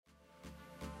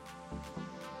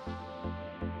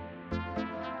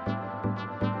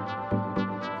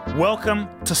Welcome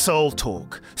to Soul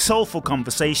Talk, soulful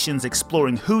conversations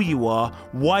exploring who you are,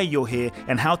 why you're here,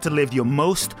 and how to live your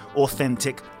most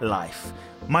authentic life.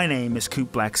 My name is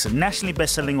Coop Blackson, nationally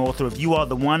best-selling author of You Are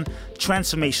the One,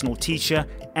 transformational teacher,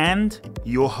 and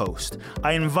your host.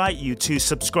 I invite you to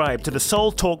subscribe to the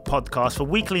Soul Talk podcast for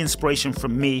weekly inspiration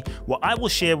from me, where I will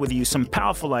share with you some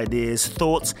powerful ideas,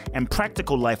 thoughts, and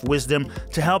practical life wisdom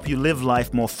to help you live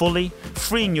life more fully,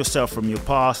 freeing yourself from your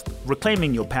past,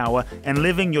 reclaiming your power, and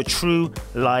living your true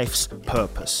life's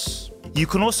purpose. You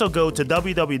can also go to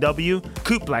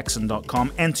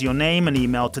www.coopblackson.com, enter your name and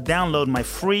email to download my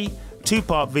free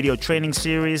 2-part video training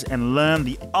series and learn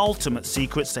the ultimate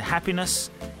secrets to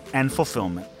happiness and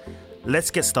fulfillment.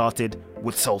 Let's get started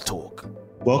with Soul Talk.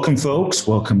 Welcome, folks.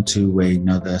 Welcome to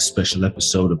another special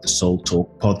episode of the Soul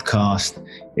Talk podcast.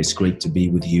 It's great to be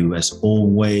with you as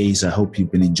always. I hope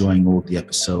you've been enjoying all the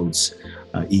episodes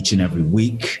each and every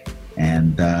week.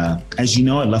 And as you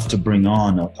know, I love to bring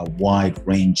on a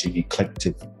wide-ranging,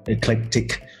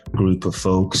 eclectic group of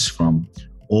folks from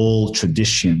all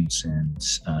traditions and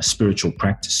spiritual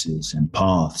practices and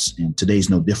paths. And today's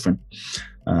no different.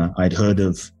 I'd heard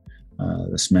of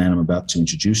this man I'm about to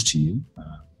introduce to you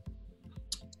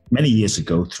many years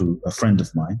ago through a friend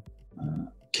of mine,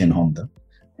 Ken Honda,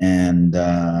 and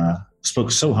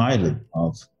spoke so highly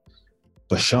of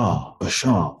Bashar. I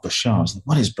was like,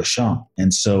 what is Bashar?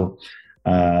 And so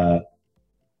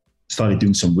started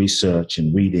doing some research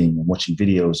and reading and watching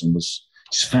videos, and just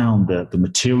found the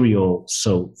material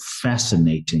so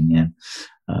fascinating. And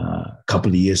a couple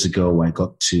of years ago, I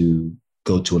got to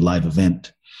go to a live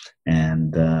event,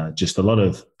 and just a lot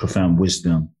of profound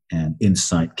wisdom and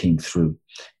insight came through.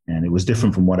 And it was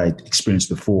different from what I'd experienced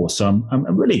before. So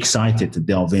I'm really excited to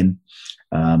delve in.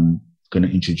 I'm going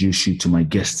to introduce you to my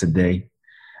guest today,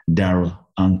 Daryl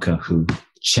Anka, who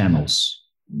channels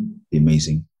the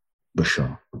amazing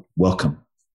Bashar. Welcome.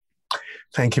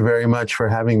 Thank you very much for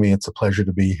having me. It's a pleasure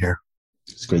to be here.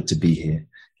 It's great to be here.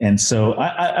 And so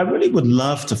I really would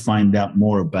love to find out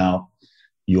more about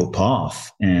your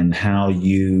path and how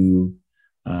you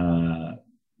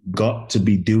got to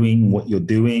be doing what you're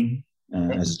doing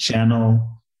as a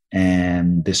channel,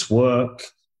 and this work.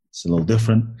 It's a little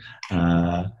different.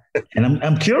 And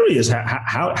I'm curious,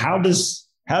 how does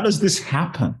this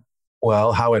happen?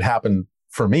 Well, how it happened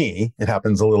for me, it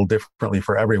happens a little differently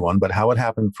for everyone, but how it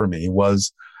happened for me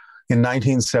was in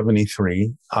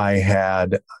 1973, I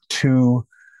had 2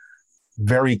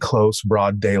 very close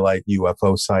broad daylight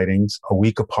UFO sightings a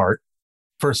week apart.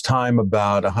 First time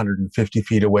about 150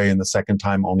 feet away, and the second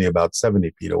time only about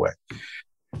 70 feet away.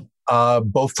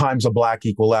 Both times a black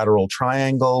equilateral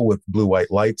triangle with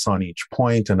blue-white lights on each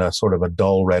point and a sort of a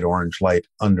dull red-orange light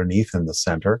underneath in the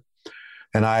center.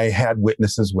 And I had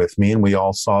witnesses with me, and we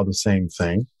all saw the same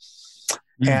thing.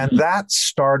 Mm-hmm. And that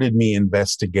started me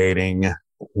investigating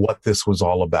what this was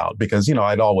all about. Because,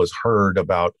 I'd always heard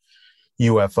about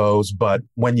UFOs, but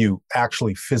when you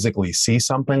actually physically see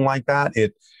something like that,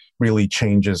 it really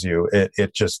changes you.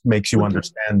 It just makes you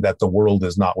understand that the world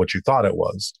is not what you thought it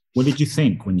was. What did you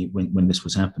think when this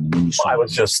was happening? I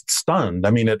was just stunned.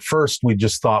 I mean, at first we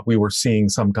just thought we were seeing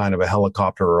some kind of a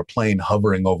helicopter or a plane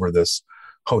hovering over this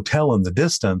hotel in the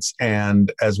distance.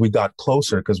 And as we got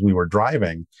closer, because we were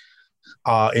driving,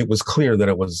 it was clear that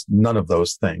it was none of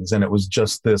those things. And it was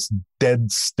just this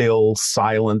dead still,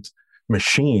 silent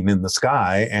machine in the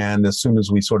sky. And as soon as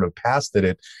we sort of passed it,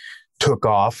 it took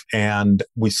off and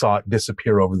we saw it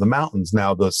disappear over the mountains.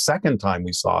 Now, the second time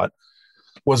we saw it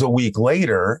was a week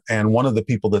later. And one of the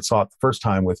people that saw it the first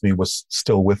time with me was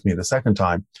still with me the second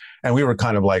time. And we were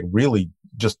kind of like really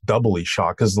just doubly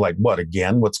shocked, because like, what,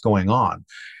 again? What's going on?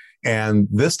 And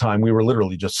this time we were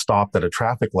literally just stopped at a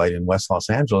traffic light in West Los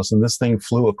Angeles, and this thing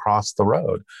flew across the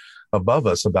road above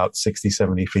us about 60,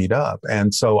 70 feet up.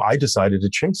 And so I decided to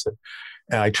chase it.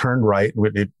 And I turned right.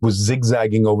 It was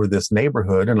zigzagging over this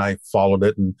neighborhood, and I followed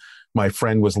it. And my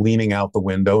friend was leaning out the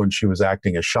window, and she was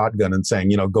acting a shotgun and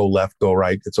saying, go left, go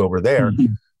right. It's over there,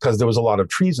 because there was a lot of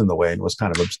trees in the way, and it was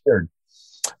kind of absurd.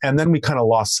 And then we kind of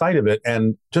lost sight of it.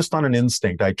 And just on an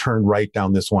instinct, I turned right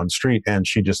down this one street, and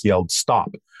she just yelled,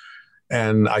 "Stop."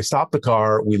 And I stopped the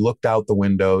car. We looked out the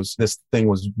windows. This thing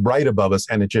was right above us,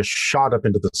 and it just shot up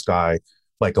into the sky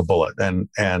like a bullet.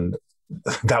 And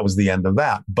that was the end of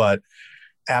that. But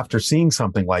after seeing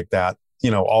something like that,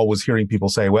 always hearing people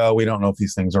say, well, we don't know if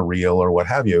these things are real or what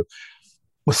have you.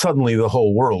 Well, suddenly the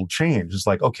whole world changed. It's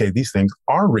like, okay, these things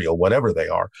are real, whatever they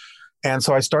are. And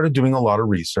so I started doing a lot of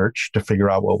research to figure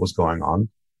out what was going on.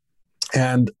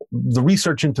 And the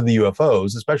research into the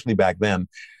UFOs, especially back then,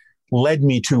 led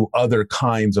me to other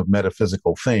kinds of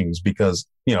metaphysical things because,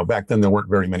 back then there weren't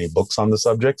very many books on the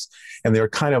subjects and they were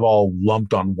kind of all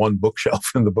lumped on one bookshelf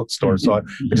in the bookstore. So I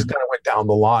just kind of went down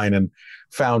the line and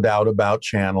found out about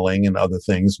channeling and other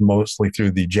things, mostly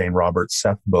through the Jane Roberts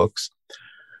Seth books.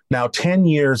 Now, 10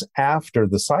 years after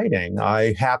the sighting,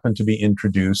 I happened to be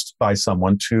introduced by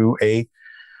someone to a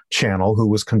channel who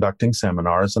was conducting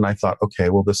seminars. And I thought, okay,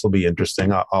 well, this will be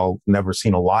interesting. I'll never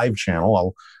seen a live channel.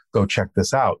 I'll go check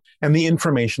this out. And the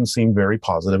information seemed very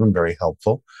positive and very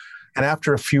helpful. And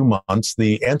after a few months,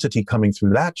 the entity coming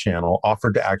through that channel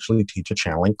offered to actually teach a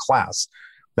channeling class.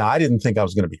 Now, I didn't think I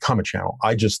was going to become a channel.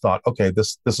 I just thought, okay,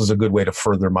 this is a good way to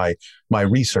further my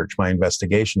research, my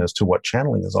investigation as to what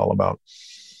channeling is all about.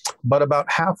 But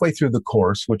about halfway through the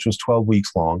course, which was 12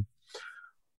 weeks long,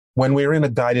 when we were in a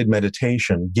guided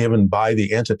meditation given by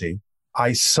the entity,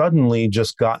 I suddenly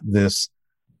just got this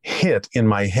hit in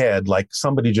my head, like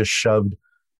somebody just shoved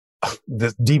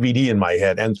this DVD in my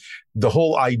head. And the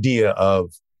whole idea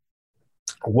of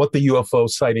what the UFO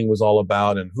sighting was all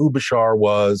about and who Bashar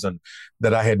was, and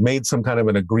that I had made some kind of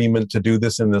an agreement to do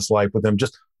this in this life with him,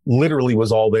 just literally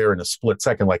was all there in a split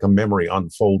second, like a memory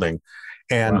unfolding.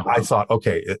 And wow. I thought,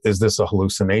 okay, is this a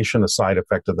hallucination, a side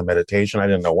effect of the meditation? I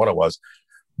didn't know what it was.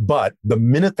 But the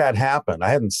minute that happened, I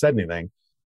hadn't said anything.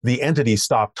 The entity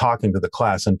stopped talking to the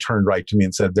class and turned right to me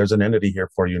and said, there's an entity here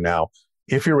for you now,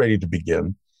 if you're ready to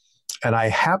begin. And I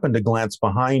happened to glance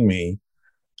behind me,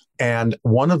 and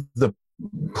one of the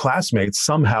classmates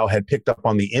somehow had picked up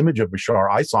on the image of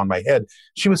Bashar I saw in my head.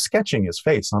 She was sketching his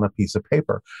face on a piece of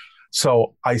paper.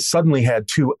 So I suddenly had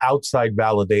two outside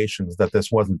validations that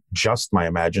this wasn't just my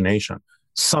imagination.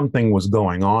 Something was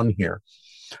going on here.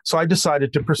 So I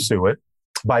decided to pursue it.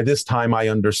 By this time, I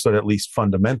understood, at least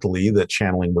fundamentally, that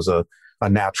channeling was a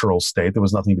natural state. There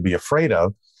was nothing to be afraid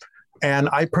of. And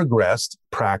I progressed,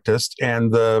 practiced,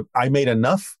 and I made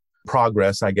enough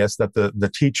progress, I guess, that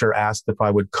the teacher asked if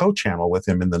I would co-channel with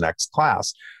him in the next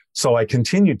class. So I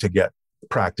continued to get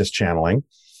practice channeling.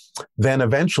 Then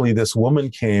eventually this woman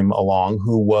came along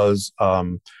who was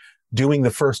doing the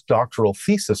first doctoral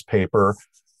thesis paper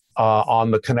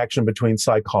on the connection between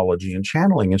psychology and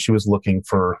channeling. And she was looking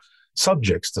for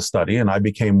subjects to study, and I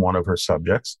became one of her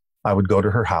subjects. I would go to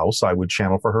her house. I would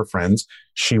channel for her friends.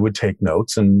 She would take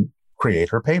notes and create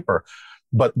her paper.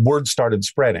 But word started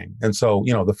spreading. And so,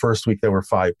 the first week there were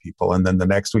 5 people, and then the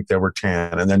next week there were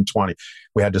 10, and then 20.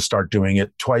 We had to start doing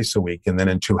it twice a week, and then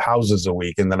in 2 houses a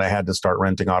week. And then I had to start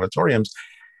renting auditoriums.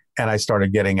 And I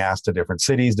started getting asked to different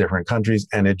cities, different countries,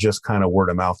 and it just kind of word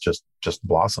of mouth just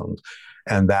blossomed.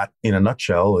 And that, in a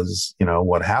nutshell, is,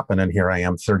 what happened. And here I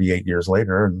am 38 years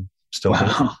later and still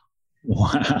here.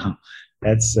 Wow.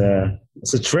 That's a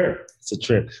trip. It's a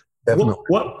trip. Definitely.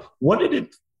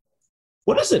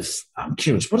 What does it? I'm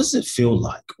curious. What does it feel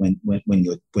like when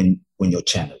you're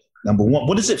channeling? Number one,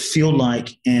 what does it feel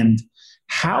like, and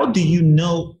how do you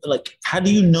know? How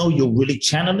do you know you're really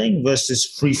channeling versus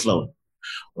free flowing?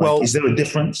 Well, is there a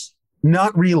difference?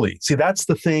 Not really. See, that's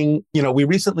the thing. We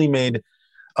recently made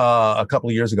a couple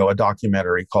of years ago a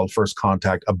documentary called First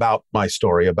Contact about my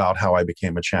story, about how I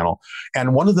became a channel.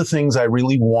 And one of the things I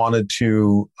really wanted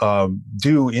to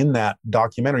do in that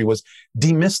documentary was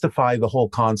demystify the whole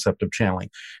concept of channeling.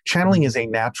 Channeling is a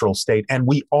natural state, and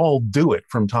we all do it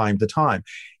from time to time.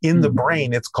 In the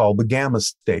brain, it's called the gamma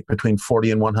state, between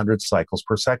 40 and 100 cycles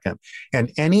per second.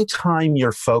 And anytime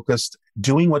you're focused,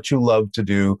 doing what you love to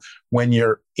do, when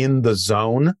you're in the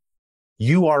zone,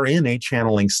 you are in a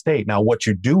channeling state. Now, what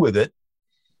you do with it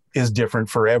is different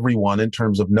for everyone in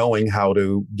terms of knowing how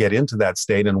to get into that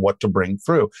state and what to bring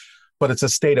through. But it's a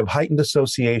state of heightened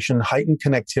association, heightened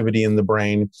connectivity in the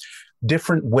brain,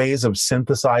 different ways of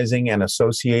synthesizing and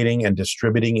associating and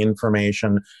distributing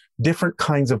information, different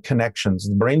kinds of connections.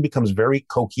 The brain becomes very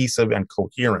cohesive and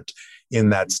coherent in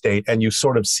that state, and you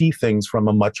sort of see things from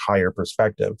a much higher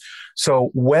perspective. So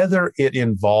whether it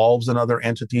involves another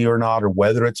entity or not, or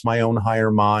whether it's my own higher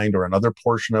mind or another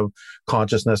portion of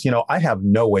consciousness, I have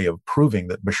no way of proving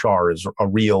that Bashar is a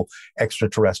real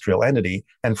extraterrestrial entity.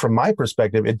 And from my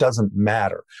perspective, it doesn't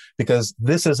matter, because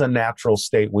this is a natural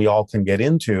state we all can get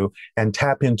into and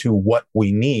tap into what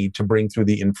we need to bring through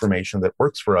the information that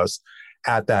works for us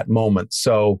at that moment.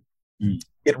 So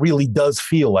it really does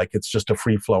feel like it's just a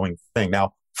free-flowing thing.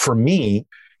 Now, for me,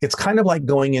 it's kind of like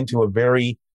going into a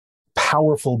very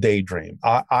powerful daydream.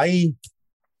 I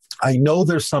know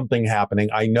there's something happening.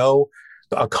 I know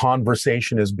a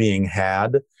conversation is being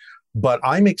had, but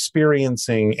I'm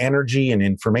experiencing energy and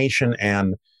information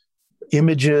and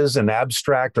images and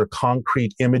abstract or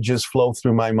concrete images flow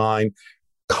through my mind.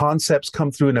 Concepts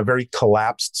come through in a very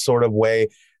collapsed sort of way.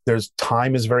 There's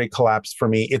time is very collapsed for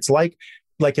me. It's like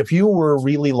if you were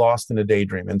really lost in a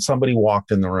daydream and somebody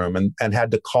walked in the room and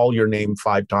had to call your name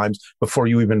 5 times before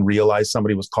you even realized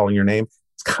somebody was calling your name.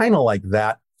 It's kind of like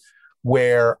that,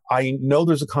 where I know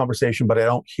there's a conversation, but I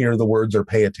don't hear the words or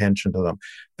pay attention to them.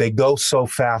 They go so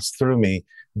fast through me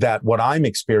that what I'm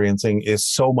experiencing is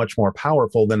so much more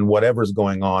powerful than whatever's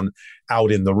going on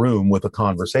out in the room with a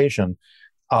conversation.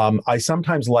 I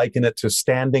sometimes liken it to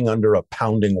standing under a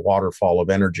pounding waterfall of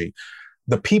energy.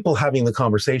 The people having the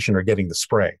conversation are getting the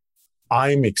spray.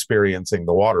 I'm experiencing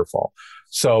the waterfall.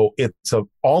 So it's a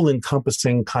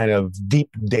all-encompassing kind of deep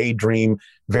daydream,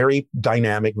 very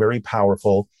dynamic, very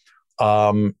powerful.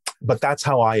 But that's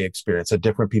how I experience it.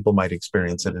 Different people might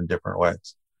experience it in different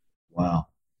ways. Wow.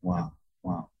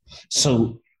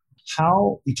 So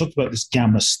how, you talked about this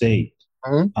gamma state.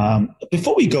 Mm-hmm.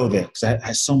 Before we go there, because I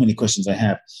have so many questions I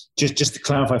have, just to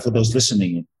clarify for those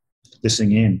listening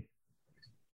in,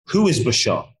 who is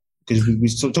Bashar? Because we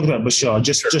talked about Bashar,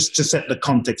 just to set the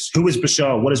context. Who is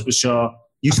Bashar? What is Bashar?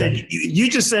 You said you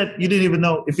just said you didn't even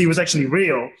know if he was actually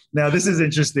real. Now this is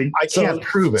interesting. I can't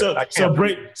prove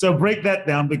it. So break that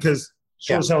down, because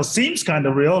sure as hell seems kind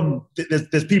of real. And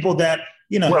there's people that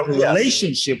have a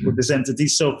relationship with this entity.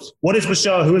 So what is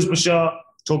Bashar? Who is Bashar?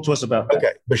 Talk to us about that.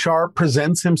 Okay, Bashar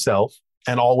presents himself,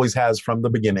 and always has from the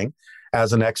beginning,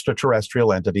 as an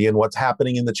extraterrestrial entity. And what's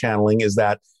happening in the channeling is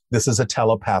that this is a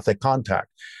telepathic contact.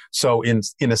 So in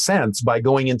a sense, by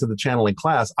going into the channeling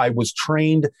class, I was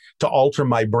trained to alter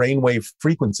my brainwave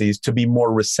frequencies to be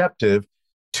more receptive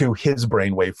to his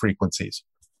brainwave frequencies.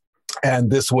 And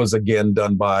this was again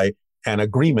done by an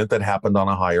agreement that happened on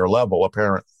a higher level,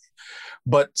 apparently.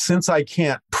 But since I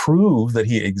can't prove that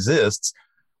he exists,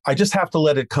 I just have to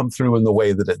let it come through in the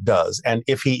way that it does. And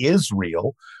if he is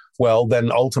real, well,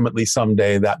 then ultimately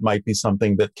someday that might be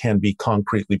something that can be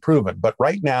concretely proven. But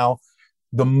right now,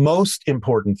 the most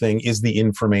important thing is the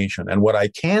information. And what I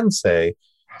can say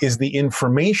is the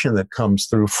information that comes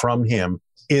through from him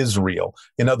is real.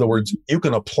 In other words, you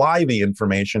can apply the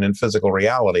information in physical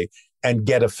reality and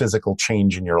get a physical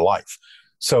change in your life.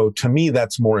 So to me,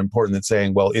 that's more important than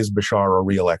saying, well, is Bashar a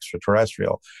real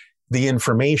extraterrestrial? The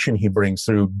information he brings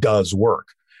through does work.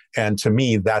 And to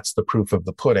me, that's the proof of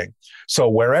the pudding. So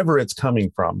wherever it's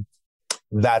coming from,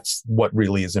 that's what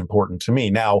really is important to me.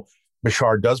 Now,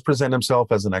 Bashar does present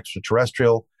himself as an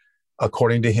extraterrestrial.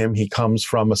 According to him, he comes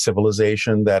from a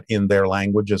civilization that in their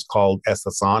language is called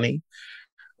Essassani,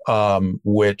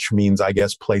 which means, I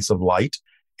guess, place of light,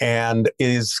 and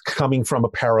is coming from a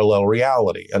parallel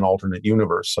reality, an alternate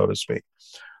universe, so to speak.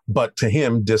 But to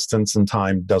him, distance and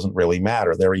time doesn't really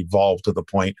matter. They're evolved to the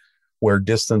point where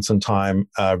distance and time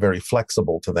are very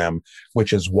flexible to them,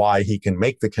 which is why he can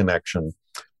make the connection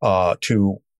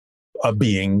to a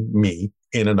being, me,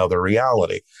 in another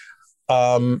reality.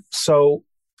 So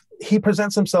he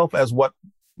presents himself as what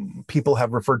people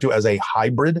have referred to as a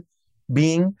hybrid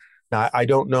being. Now, I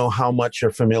don't know how much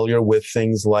you're familiar with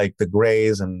things like the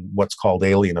Greys and what's called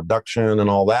alien abduction and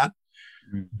all that.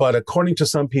 But according to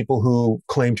some people who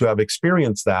claim to have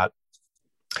experienced that,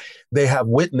 they have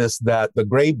witnessed that the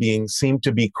Grey beings seem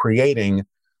to be creating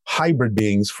hybrid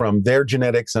beings from their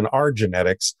genetics and our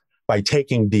genetics by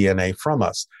taking DNA from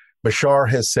us. Bashar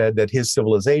has said that his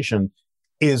civilization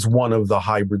is one of the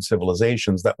hybrid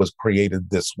civilizations that was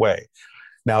created this way.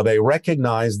 Now, they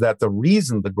recognize that the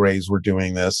reason the Greys were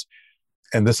doing this,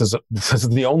 and this is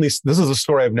a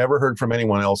story I've never heard from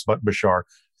anyone else but Bashar,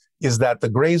 is that the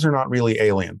Greys are not really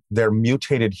alien. They're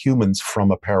mutated humans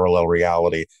from a parallel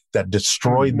reality that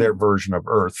destroyed their version of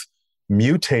Earth,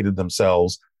 mutated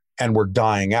themselves, and were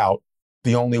dying out.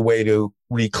 The only way to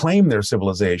reclaim their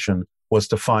civilization was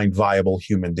to find viable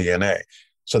human DNA.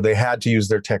 So they had to use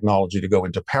their technology to go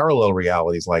into parallel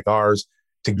realities like ours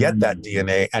to get that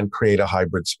DNA and create a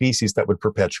hybrid species that would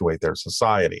perpetuate their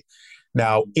society.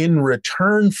 Now, in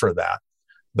return for that,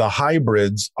 the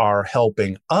hybrids are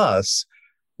helping us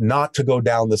not to go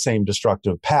down the same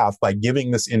destructive path by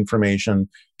giving this information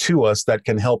to us that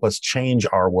can help us change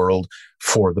our world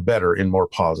for the better in more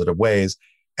positive ways.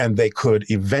 And they could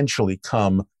eventually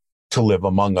come to live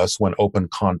among us when open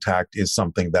contact is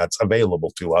something that's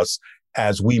available to us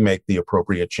as we make the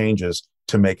appropriate changes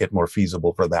to make it more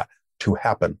feasible for that to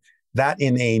happen. That,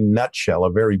 in a nutshell,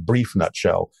 a very brief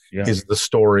nutshell, is the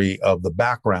story of the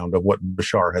background of what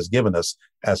Bashar has given us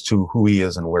as to who he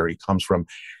is and where he comes from.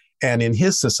 And in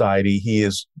his society, he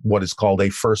is what is called a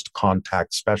first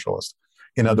contact specialist.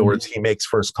 In other words, he makes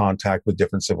first contact with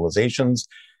different civilizations.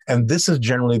 And this is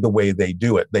generally the way they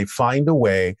do it. They find a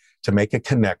way to make a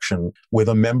connection with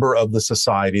a member of the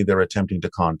society they're attempting to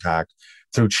contact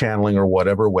through channeling or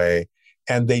whatever way.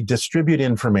 and they distribute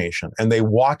information and they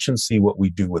watch and see what we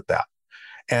do with that.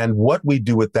 And what we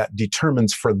do with that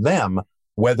determines for them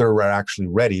whether we're actually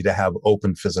ready to have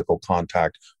open physical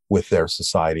contact with their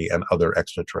society and other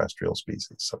extraterrestrial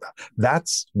species. So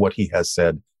that's what he has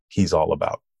said he's all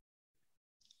about.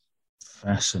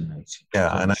 Fascinating.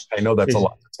 Yeah, and I know that's a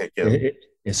lot to take in.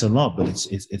 It's a lot, but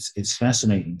it's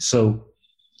fascinating. So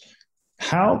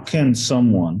how can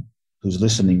someone who's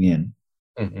listening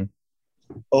in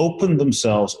open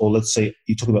themselves, or let's say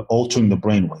you talk about altering the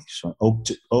brainwaves, right?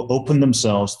 Open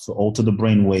themselves to alter the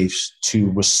brainwaves to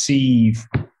receive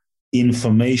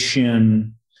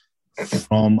information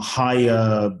from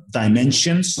higher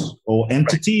dimensions or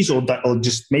entities, or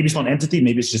just maybe it's not an entity,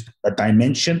 maybe it's just a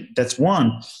dimension. That's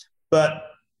one. But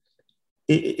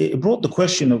it brought the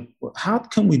question of how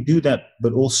can we do that,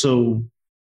 but also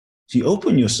if you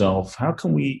open yourself, how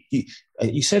can we,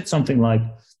 you said something like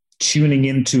tuning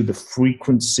into the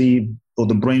frequency or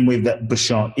the brainwave that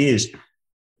Bashar is.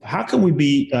 How can we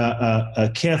be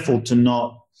careful to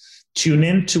not tune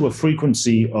into a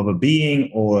frequency of a being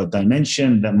or a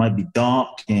dimension that might be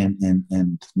dark and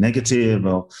negative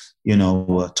or,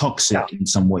 toxic in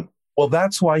some way? Well,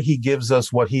 that's why he gives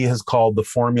us what he has called the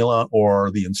formula or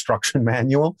the instruction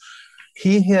manual.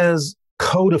 He has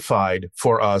codified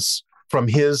for us from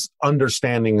his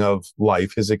understanding of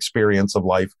life, his experience of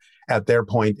life at their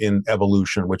point in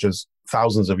evolution, which is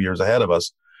thousands of years ahead of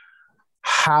us,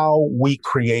 how we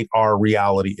create our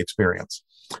reality experience.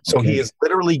 So he is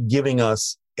literally giving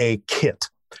us a kit,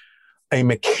 a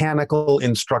mechanical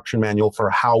instruction manual for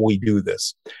how we do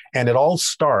this. And it all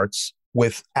starts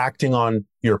with acting on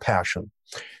your passion.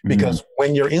 Because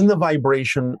when you're in the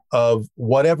vibration of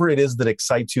whatever it is that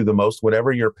excites you the most,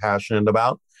 whatever you're passionate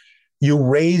about, you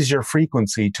raise your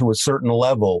frequency to a certain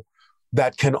level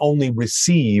that can only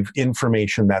receive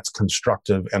information that's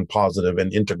constructive and positive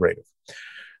and integrative.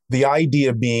 The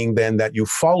idea being then that you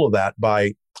follow that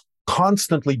by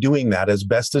constantly doing that as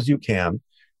best as you can,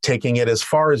 taking it as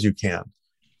far as you can,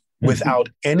 without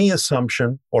any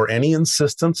assumption or any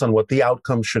insistence on what the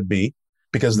outcome should be.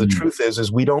 Because the truth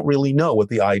is we don't really know what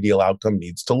the ideal outcome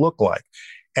needs to look like.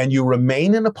 And you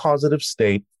remain in a positive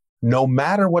state no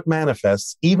matter what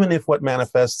manifests, even if what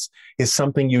manifests is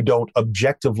something you don't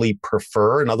objectively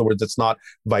prefer. In other words, it's not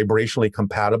vibrationally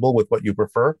compatible with what you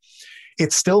prefer.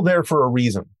 It's still there for a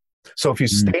reason. So if you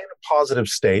stay in a positive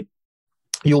state,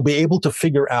 you'll be able to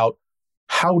figure out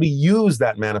how to use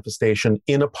that manifestation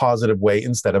in a positive way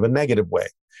instead of a negative way.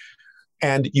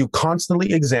 And you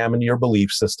constantly examine your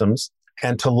belief systems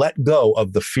and to let go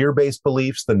of the fear-based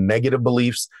beliefs, the negative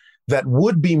beliefs that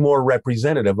would be more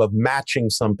representative of matching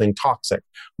something toxic,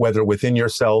 whether within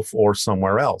yourself or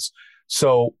somewhere else.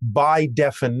 So by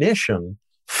definition,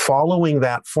 following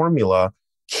that formula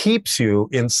keeps you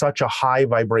in such a high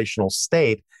vibrational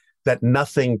state that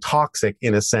nothing toxic,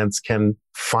 in a sense, can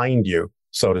find you,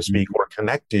 so to speak, or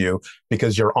connect to you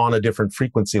because you're on a different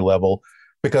frequency level.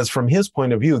 Because from his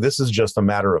point of view, this is just a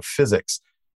matter of physics.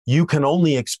 You can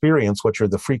only experience what you're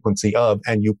the frequency of,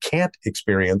 and you can't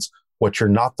experience what you're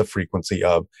not the frequency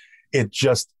of. It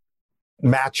just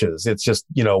matches. It's just,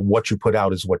 what you put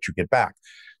out is what you get back.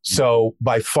 So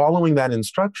by following that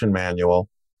instruction manual,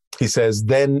 he says,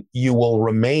 then you will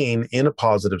remain in a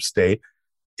positive state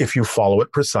if you follow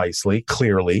it precisely,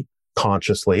 clearly,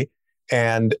 consciously,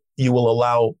 and you will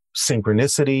allow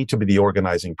synchronicity to be the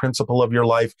organizing principle of your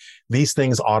life. These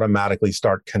things automatically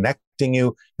start connecting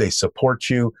you. They support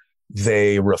you.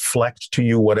 They reflect to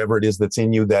you whatever it is that's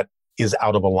in you that is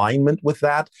out of alignment with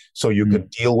that. So you can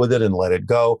deal with it and let it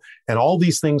go. And all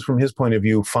these things from his point of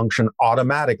view function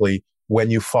automatically when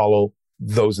you follow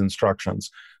those instructions.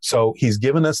 So he's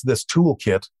given us this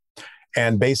toolkit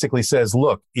and basically says,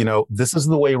 look, this is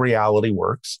the way reality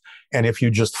works. And if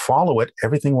you just follow it,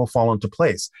 everything will fall into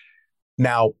place.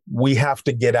 Now, we have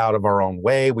to get out of our own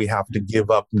way. We have to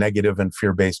give up negative and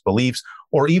fear-based beliefs,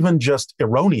 or even just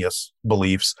erroneous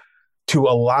beliefs, to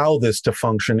allow this to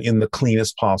function in the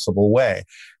cleanest possible way.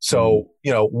 So,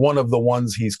 one of the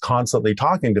ones he's constantly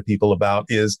talking to people about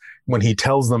is when he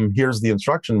tells them, here's the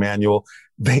instruction manual,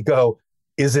 they go,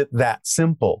 is it that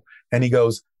simple? And he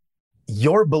goes,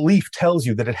 your belief tells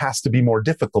you that it has to be more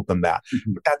difficult than that.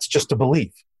 But that's just a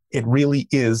belief. It really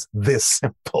is this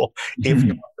simple. If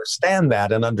you understand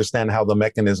that and understand how the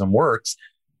mechanism works,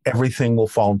 everything will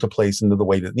fall into place into the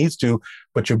way that it needs to.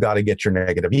 But you've got to get your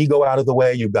negative ego out of the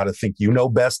way. You've got to think you know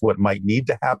best what might need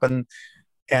to happen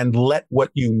and let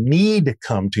what you need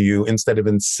come to you instead of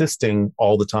insisting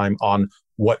all the time on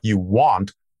what you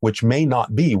want, which may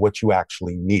not be what you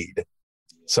actually need.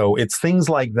 So it's things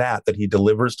like that that he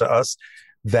delivers to us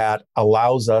that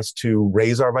allows us to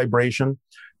raise our vibration,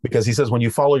 because he says when you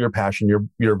follow your passion,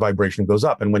 your vibration goes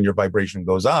up. And when your vibration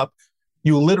goes up,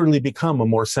 you literally become a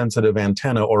more sensitive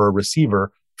antenna or a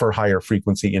receiver for higher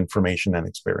frequency information and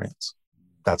experience.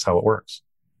 That's how it works.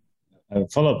 I have a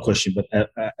follow-up question, but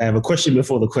I have a question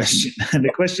before the question. And the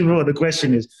question before the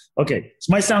question is, okay, this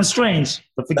might sound strange,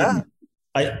 but forgive me.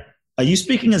 Are you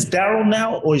speaking as Daryl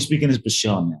now, or are you speaking as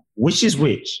Bashar now? Which is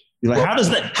which? You're like, how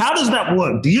does that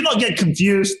work? Do you not get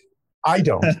confused? I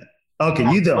don't. Okay,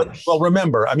 you don't. Well,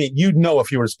 remember, I mean, you'd know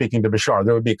if you were speaking to Bashar.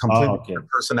 There would be a completely different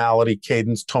personality,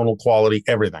 cadence, tonal quality,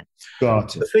 everything.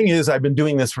 Gotcha. The thing is, I've been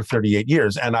doing this for 38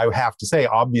 years, and I have to say,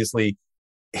 obviously,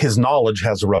 his knowledge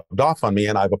has rubbed off on me,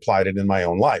 and I've applied it in my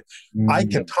own life. I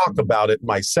can talk about it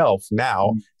myself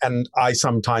now, and I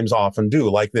sometimes often do,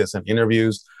 like this in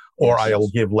interviews, or I'll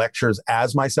give lectures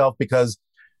as myself, because,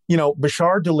 you know,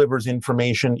 Bashar delivers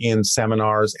information in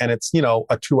seminars, and it's, you know,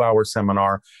 a 2-hour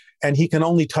seminar, and he can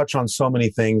only touch on so many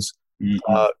things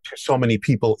to so many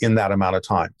people in that amount of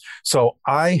time. So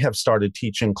I have started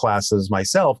teaching classes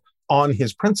myself on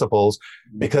his principles,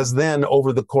 because then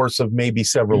over the course of maybe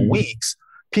several weeks,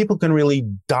 people can really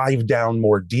dive down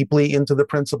more deeply into the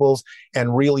principles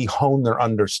and really hone their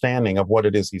understanding of what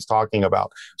it is he's talking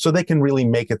about, so they can really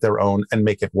make it their own and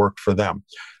make it work for them.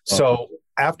 So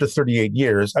after 38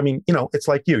 years, I mean, you know, it's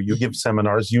like you give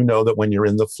seminars, you know that when you're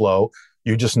in the flow,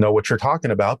 you just know what you're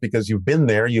talking about because you've been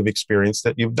there, you've experienced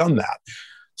it, you've done that.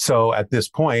 So at this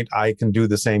point, I can do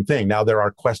the same thing. Now, there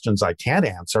are questions I can't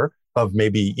answer of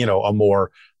maybe, you know, a more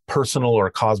personal or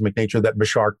cosmic nature that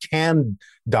Bashar can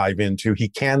dive into, he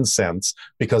can sense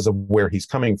because of where he's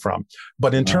coming from.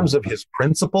 But in terms of his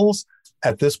principles,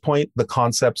 at this point, the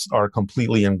concepts are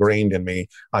completely ingrained in me.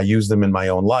 I use them in my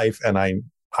own life, and I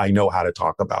know how to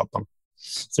talk about them.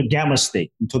 So gamma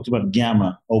state, you talked about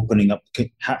gamma opening up.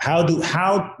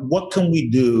 What can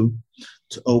we do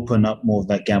to open up more of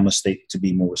that gamma state to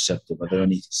be more receptive? Are there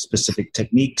any specific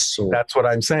techniques? Or? That's what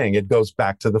I'm saying. It goes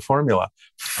back to the formula.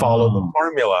 Follow the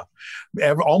formula.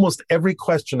 Almost every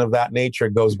question of that nature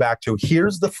goes back to,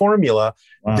 here's the formula.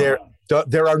 Wow.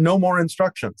 There are no more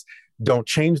instructions. Don't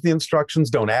change the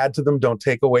instructions. Don't add to them. Don't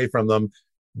take away from them.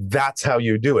 That's how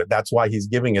you do it. That's why he's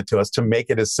giving it to us, to make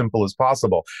it as simple as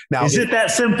possible. Now, is it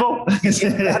that simple? It's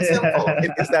that simple.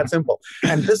 It's that simple.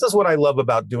 And this is what I love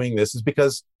about doing this, is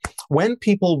because when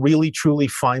people really, truly,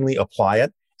 finally apply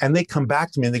it, and they come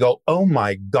back to me and they go, oh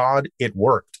my God, it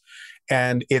worked.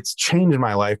 And it's changed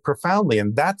my life profoundly.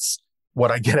 And that's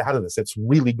what I get out of this. It's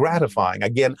really gratifying.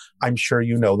 Again, I'm sure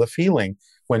you know the feeling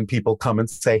when people come and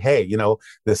say, hey, you know,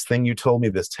 this thing you told me,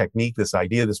 this technique, this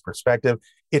idea, this perspective,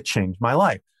 it changed my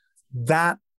life.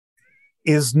 That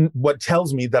is what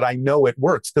tells me that I know it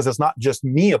works, because it's not just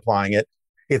me applying it,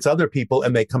 it's other people,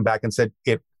 and they come back and said,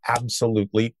 it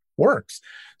absolutely works.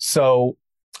 So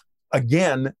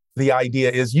again, the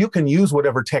idea is you can use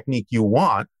whatever technique you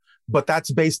want, but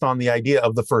that's based on the idea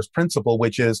of the first principle,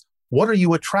 which is, what are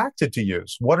you attracted to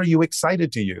use? What are you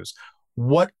excited to use?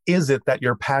 What is it that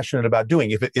you're passionate about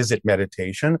doing? Is it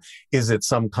meditation? Is it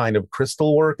some kind of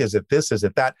crystal work? Is it this? Is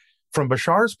it that? From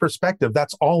Bashar's perspective,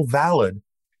 that's all valid.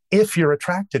 If you're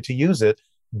attracted to use it,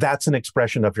 that's an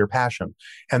expression of your passion.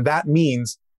 And that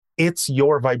means it's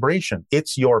your vibration.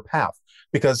 It's your path.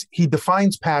 Because he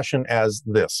defines passion as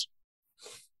this.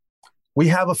 We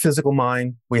have a physical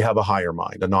mind. We have a higher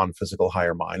mind, a non-physical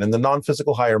higher mind. And the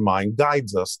non-physical higher mind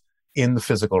guides us in the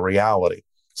physical reality.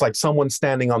 It's like someone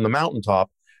standing on the mountaintop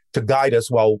to guide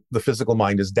us while the physical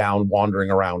mind is down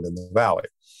wandering around in the valley.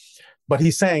 But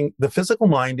he's saying the physical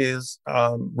mind is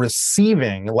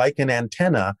receiving, like an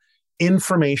antenna,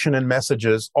 information and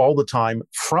messages all the time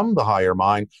from the higher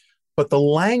mind. But the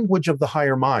language of the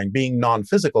higher mind, being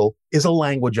non-physical, is a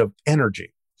language of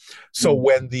energy. So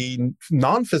when the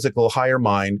non-physical higher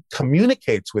mind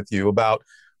communicates with you about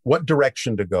what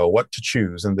direction to go, what to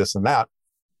choose, and this and that,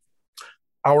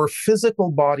 our physical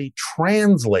body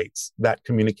translates that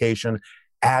communication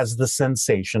as the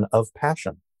sensation of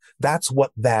passion. That's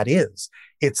what that is.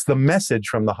 It's the message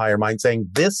from the higher mind saying,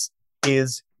 this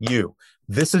is you.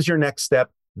 This is your next step.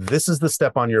 This is the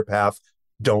step on your path.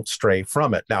 Don't stray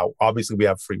from it. Now, obviously, we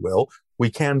have free will.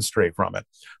 We can stray from it.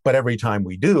 But every time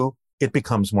we do, it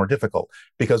becomes more difficult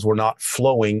because we're not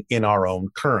flowing in our own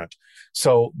current.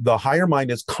 So the higher mind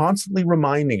is constantly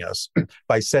reminding us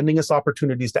by sending us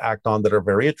opportunities to act on that are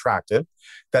very attractive,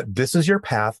 that this is your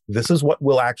path. This is what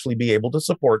will actually be able to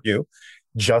support you.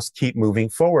 Just keep moving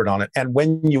forward on it. And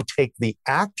when you take the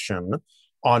action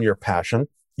on your passion,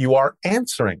 you are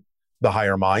answering the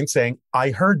higher mind saying,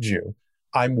 I heard you.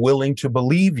 I'm willing to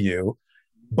believe you.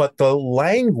 But the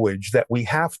language that we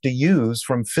have to use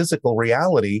from physical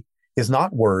reality is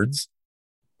not words.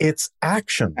 It's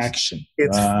actions. Action.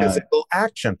 It's Right. physical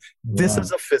action. This Right.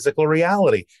 is a physical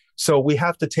reality. So we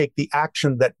have to take the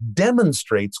action that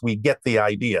demonstrates we get the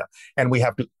idea, and we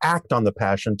have to act on the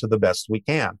passion to the best we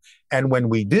can. And when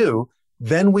we do,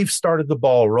 then we've started the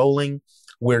ball rolling.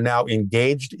 We're now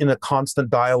engaged in a constant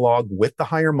dialogue with the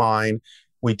higher mind.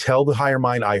 We tell the higher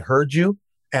mind, I heard you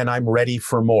and I'm ready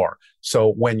for more.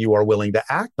 So when you are willing to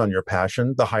act on your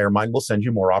passion, the higher mind will send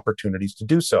you more opportunities to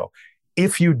do so.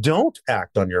 If you don't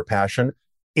act on your passion,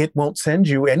 it won't send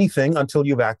you anything until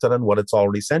you've acted on what it's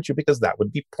already sent you, because that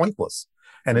would be pointless.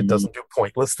 And it doesn't do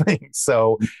pointless things.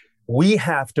 So we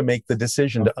have to make the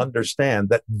decision to understand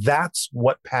that that's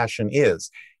what passion is.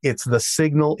 It's the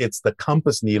signal, it's the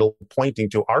compass needle pointing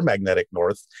to our magnetic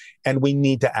north, and we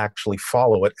need to actually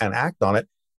follow it and act on it,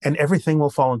 and everything will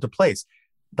fall into place.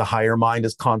 The higher mind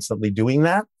is constantly doing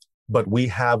that, but we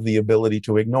have the ability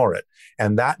to ignore it.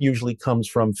 And that usually comes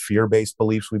from fear-based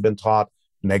beliefs we've been taught,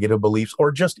 negative beliefs,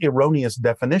 or just erroneous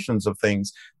definitions of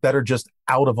things that are just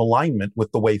out of alignment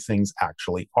with the way things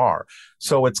actually are.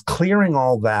 So it's clearing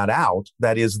all that out.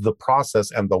 That is the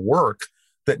process and the work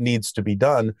that needs to be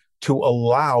done to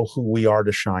allow who we are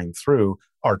to shine through,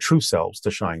 our true selves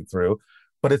to shine through.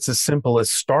 But it's as simple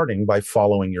as starting by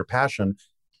following your passion.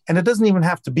 And it doesn't even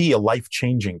have to be a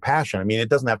life-changing passion. I mean, it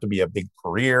doesn't have to be a big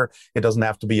career. It doesn't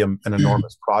have to be an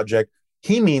enormous project.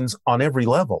 He means on every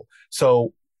level.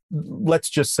 So let's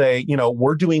just say,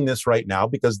 we're doing this right now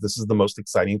because this is the most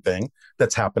exciting thing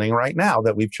that's happening right now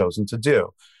that we've chosen to do.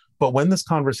 But when this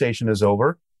conversation is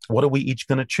over, what are we each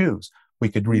going to choose? We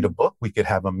could read a book, we could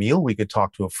have a meal, we could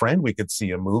talk to a friend, we could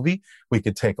see a movie, we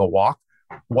could take a walk.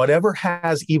 Whatever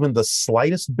has even the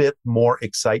slightest bit more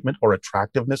excitement or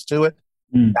attractiveness to it,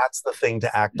 that's the thing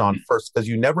to act on first, because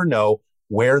you never know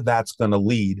where that's going to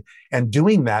lead. And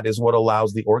doing that is what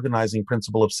allows the organizing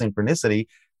principle of synchronicity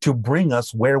to bring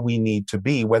us where we need to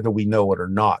be, whether we know it or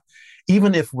not.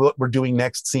 Even if what we're doing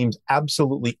next seems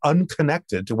absolutely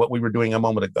unconnected to what we were doing a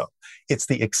moment ago, it's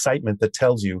the excitement that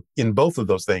tells you in both of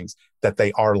those things that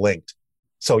they are linked.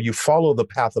 So you follow the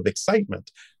path of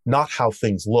excitement, not how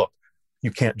things look.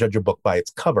 You can't judge a book by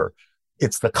its cover.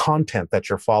 It's the content that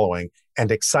you're following, and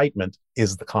excitement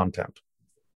is the content.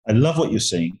 I love what you're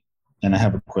saying, and I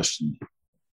have a question,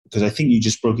 because I think you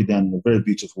just broke it down in a very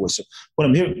beautiful way. So what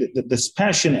I'm hearing, this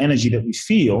passion, energy that we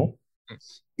feel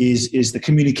is the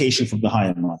communication from the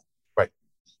higher mind. Right.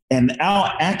 And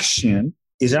our action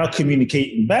is our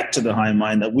communicating back to the higher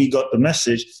mind that we got the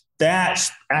message. That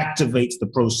activates the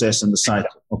process and the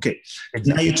cycle. Okay.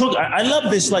 Exactly. Now you talk, I love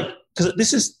this, because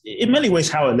this is in many ways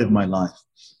how I live my life.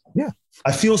 Yeah.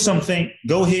 I feel something,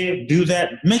 go here, do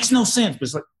that. Makes no sense, but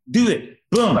it's like, do it.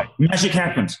 Boom. Right. Magic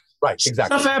happens. Right,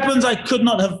 exactly. Stuff happens I could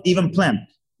not have even planned.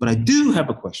 But I do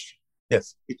have a question.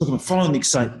 Yes. You're talking about following the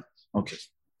excitement. Okay.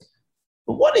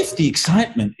 But what if the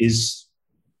excitement is,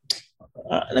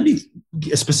 let me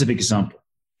give a specific example.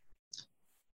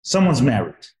 Someone's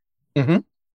married. Mm-hmm.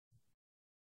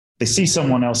 They see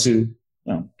someone else who,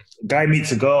 a guy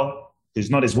meets a girl who's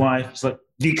not his wife. It's like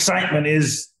the excitement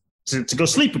is to go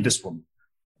sleep with this woman.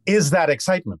 Is that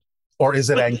excitement? Or is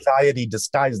it anxiety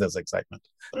disguised as excitement?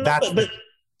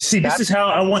 See, this is how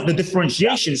I want the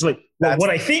differentiation. It's like, what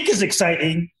I think is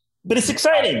exciting, but it's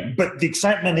exciting. But the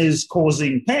excitement is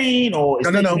causing pain or is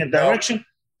taking a direction. No.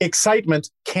 Excitement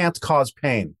can't cause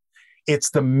pain.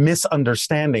 It's the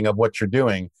misunderstanding of what you're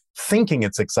doing, thinking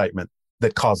it's excitement,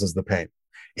 that causes the pain.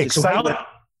 Excitement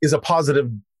is a positive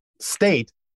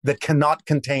state that cannot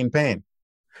contain pain.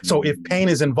 So if pain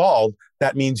is involved,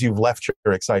 that means you've left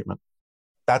your excitement.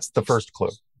 That's the first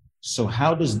clue. So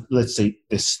how does, let's say,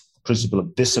 this principle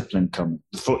of discipline come?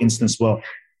 For instance,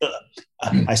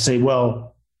 I say,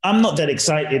 I'm not that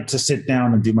excited to sit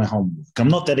down and do my homework. I'm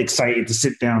not that excited to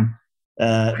sit down,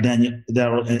 Daniel,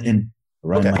 and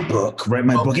write my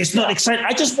book. It's not exciting.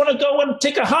 I just want to go and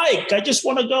take a hike. I just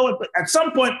want to go. But at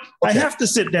some point, I have to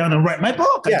sit down and write my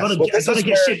book. I got to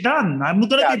get shit done. I'm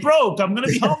going to be broke. I'm going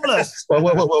to be homeless.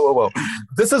 Whoa.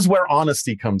 This is where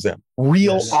honesty comes in.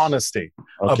 Real honesty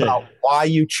about why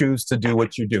you choose to do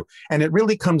what you do. And it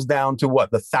really comes down to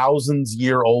what? The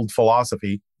thousands-year-old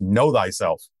philosophy, know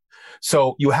thyself.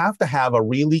 So you have to have a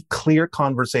really clear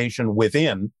conversation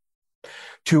within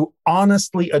to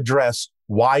honestly address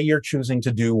why you're choosing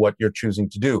to do what you're choosing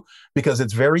to do. Because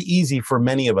it's very easy for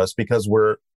many of us, because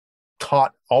we're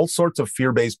taught all sorts of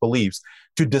fear-based beliefs,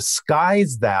 to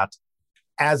disguise that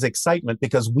as excitement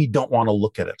because we don't want to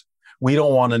look at it. We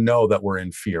don't want to know that we're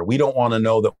in fear. We don't want to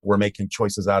know that we're making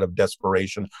choices out of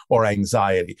desperation or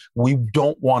anxiety. We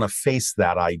don't want to face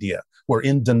that idea. We're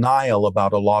in denial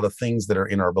about a lot of things that are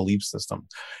in our belief system.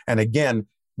 And again,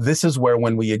 This is where,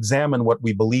 when we examine what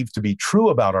we believe to be true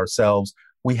about ourselves,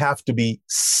 we have to be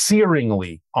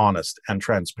searingly honest and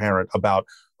transparent about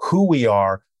who we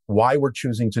are, why we're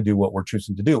choosing to do what we're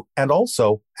choosing to do. And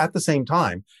also, at the same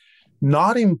time,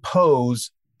 not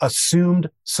impose assumed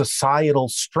societal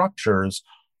structures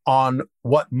on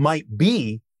what might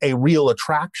be a real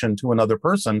attraction to another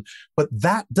person, but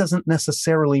that doesn't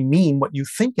necessarily mean what you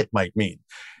think it might mean.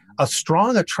 A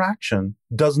strong attraction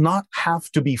does not have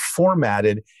to be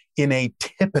formatted in a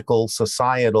typical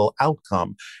societal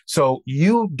outcome. So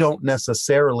you don't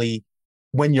necessarily,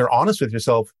 when you're honest with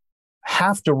yourself,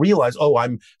 have to realize, oh,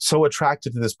 I'm so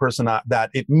attracted to this person that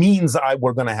it means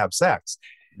we're going to have sex.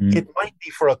 It might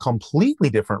be for a completely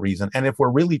different reason. And if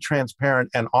we're really transparent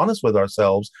and honest with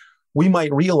ourselves, we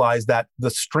might realize that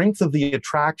the strength of the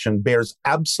attraction bears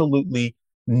absolutely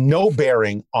no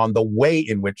bearing on the way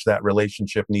in which that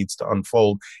relationship needs to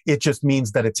unfold. It just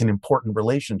means that it's an important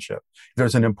relationship.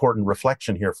 There's an important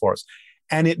reflection here for us.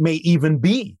 And it may even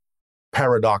be,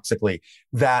 paradoxically,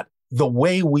 that the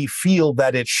way we feel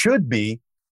that it should be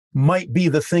might be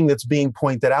the thing that's being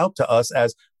pointed out to us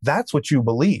as that's what you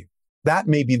believe. That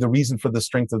may be the reason for the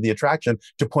strength of the attraction,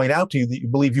 to point out to you that you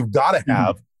believe you've got to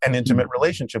have an intimate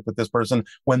relationship with this person,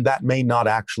 when that may not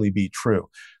actually be true.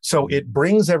 So it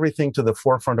brings everything to the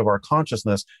forefront of our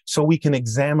consciousness so we can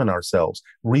examine ourselves,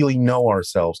 really know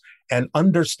ourselves, and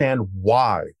understand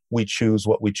why we choose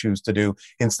what we choose to do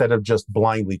instead of just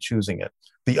blindly choosing it.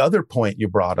 The other point you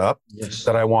brought up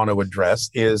that I want to address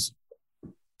is,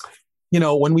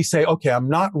 when we say, okay, I'm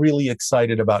not really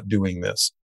excited about doing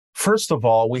this. First of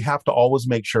all, we have to always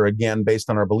make sure, again, based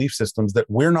on our belief systems, that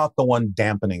we're not the one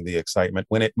dampening the excitement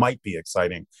when it might be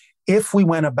exciting if we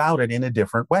went about it in a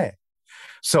different way.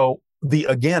 So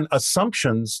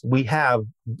assumptions we have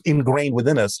ingrained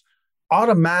within us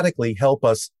automatically help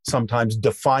us sometimes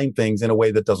define things in a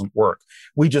way that doesn't work.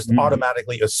 We just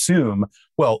automatically assume,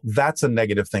 well, that's a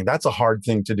negative thing. That's a hard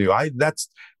thing to do.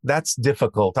 That's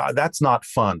difficult. That's not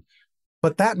fun.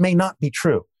 But that may not be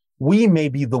true. We may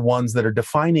be the ones that are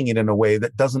defining it in a way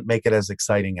that doesn't make it as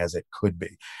exciting as it could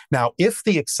be. Now, if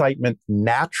the excitement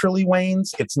naturally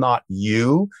wanes, it's not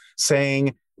you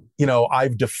saying,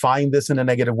 I've defined this in a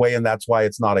negative way and that's why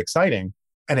it's not exciting,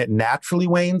 and it naturally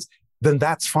wanes, then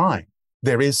that's fine.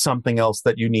 There is something else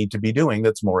that you need to be doing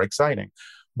that's more exciting.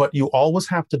 But you always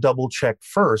have to double check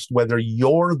first whether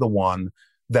you're the one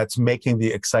that's making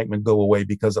the excitement go away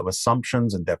because of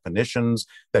assumptions and definitions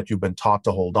that you've been taught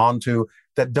to hold on to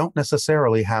that don't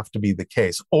necessarily have to be the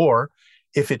case. Or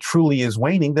if it truly is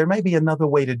waning, there may be another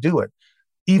way to do it.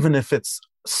 Even if it's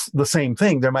the same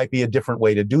thing, there might be a different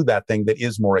way to do that thing that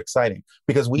is more exciting,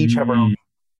 because we each have our own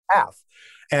path.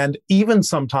 And even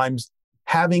sometimes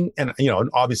having, and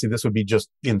obviously this would be just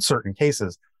in certain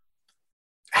cases,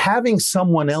 having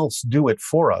someone else do it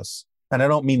for us. And I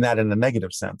don't mean that in a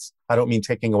negative sense. I don't mean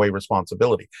taking away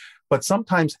responsibility, but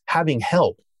sometimes having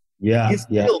help is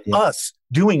still us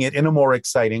doing it in a more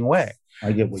exciting way.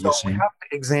 I get what you're saying. We have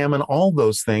to examine all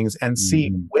those things and see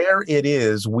where it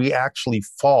is we actually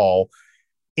fall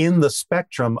in the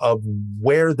spectrum of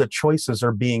where the choices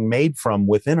are being made from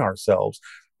within ourselves.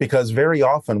 Because very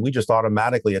often we just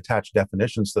automatically attach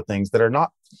definitions to things that are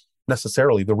not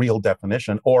necessarily the real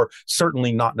definition, or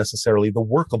certainly not necessarily the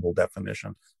workable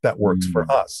definition that works for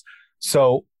us.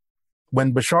 So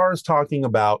when Bashar is talking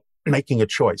about making a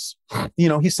choice,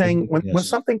 he's saying when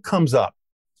something comes up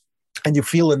and you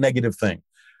feel a negative thing,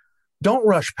 don't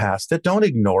rush past it. Don't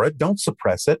ignore it. Don't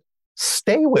suppress it.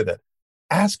 Stay with it.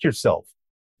 Ask yourself,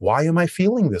 why am I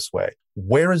feeling this way?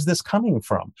 Where is this coming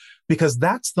from? Because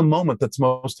that's the moment that's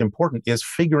most important, is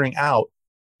figuring out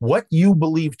what you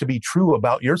believe to be true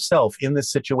about yourself in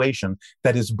this situation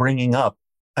that is bringing up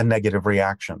a negative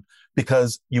reaction.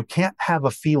 Because you can't have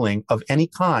a feeling of any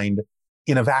kind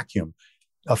in a vacuum.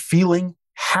 A feeling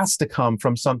has to come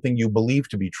from something you believe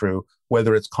to be true,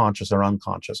 whether it's conscious or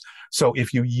unconscious. So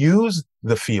if you use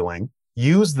the feeling,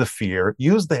 use the fear,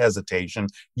 use the hesitation,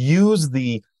 use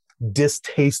the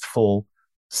distasteful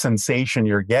sensation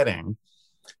you're getting,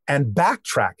 and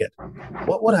backtrack it.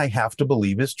 What would I have to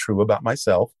believe is true about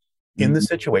myself in the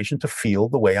situation to feel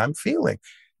the way I'm feeling?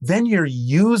 Then you're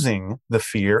using the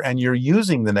fear and you're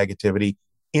using the negativity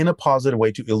in a positive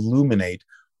way to illuminate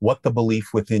what the belief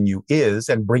within you is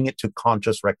and bring it to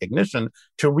conscious recognition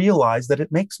to realize that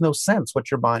it makes no sense what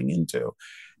you're buying into.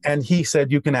 And he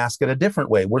said you can ask it a different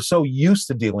way. We're so used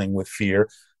to dealing with fear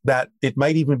that it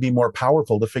might even be more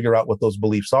powerful to figure out what those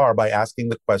beliefs are by asking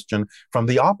the question from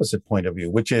the opposite point of view,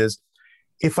 which is,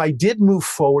 if I did move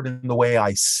forward in the way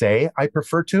I say I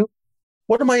prefer to,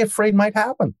 what am I afraid might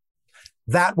happen?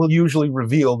 that will usually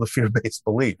reveal the fear-based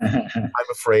belief. I'm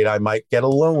afraid I might get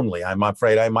lonely. I'm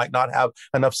afraid I might not have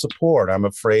enough support. I'm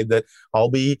afraid that I'll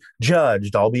be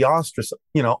judged. I'll be ostracized.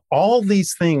 All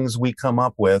these things we come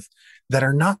up with that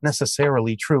are not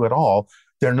necessarily true at all.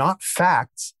 They're not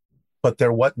facts, but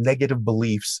they're what negative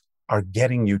beliefs are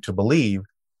getting you to believe.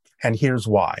 And here's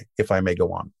why, if I may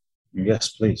go on. Yes,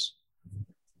 please.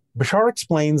 Bashar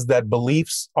explains that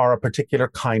beliefs are a particular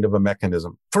kind of a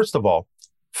mechanism. First of all,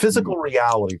 physical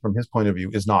reality from his point of view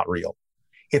is not real.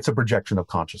 It's a projection of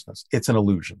consciousness. It's an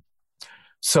illusion.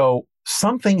 So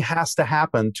something has to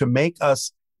happen to make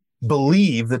us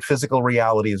believe that physical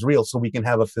reality is real so we can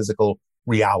have a physical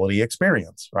reality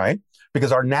experience, right?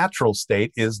 Because our natural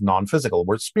state is non-physical.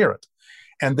 We're spirit.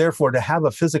 And therefore, to have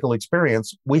a physical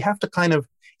experience, we have to kind of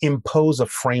impose a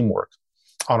framework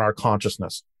on our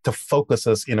consciousness to focus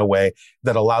us in a way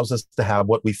that allows us to have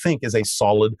what we think is a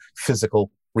solid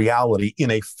physical reality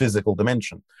in a physical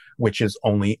dimension, which is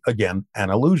only, again, an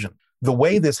illusion. The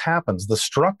way this happens, the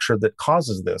structure that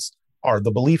causes this, are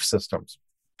the belief systems.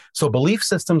 So belief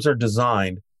systems are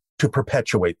designed to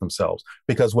perpetuate themselves,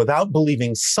 because without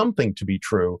believing something to be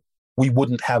true, we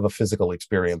wouldn't have a physical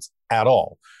experience at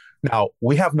all. Now,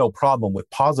 we have no problem with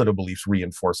positive beliefs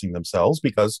reinforcing themselves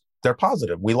because they're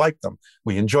positive. We like them.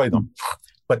 We enjoy them.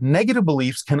 But negative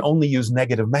beliefs can only use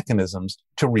negative mechanisms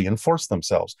to reinforce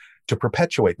themselves, to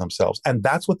perpetuate themselves. And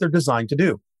that's what they're designed to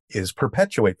do, is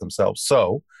perpetuate themselves.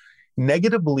 So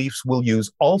negative beliefs will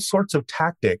use all sorts of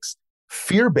tactics,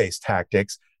 fear-based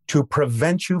tactics, to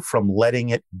prevent you from letting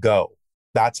it go.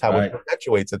 That's how it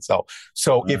perpetuates itself.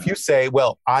 So if you say,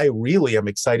 well, I really am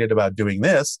excited about doing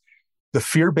this, the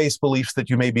fear-based beliefs that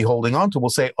you may be holding on to will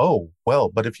say, oh, well,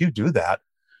 but if you do that,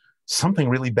 something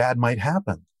really bad might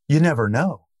happen. You never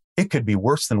know. It could be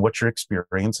worse than what you're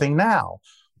experiencing now.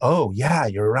 Oh, yeah,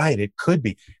 you're right. It could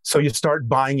be. So you start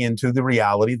buying into the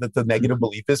reality that the negative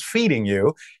belief is feeding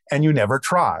you, and you never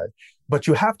try. But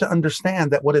you have to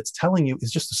understand that what it's telling you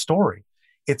is just a story.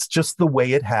 It's just the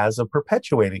way it has of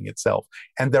perpetuating itself.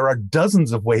 And there are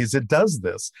dozens of ways it does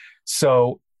this.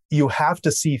 So you have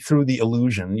to see through the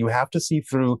illusion. You have to see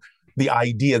through the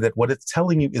idea that what it's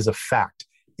telling you is a fact.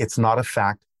 It's not a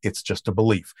fact. It's just a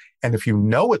belief. And if you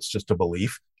know it's just a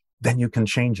belief, then you can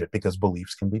change it, because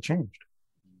beliefs can be changed.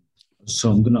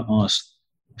 So I'm going to ask,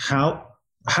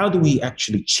 how do we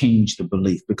actually change the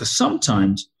belief? Because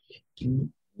sometimes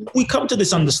we come to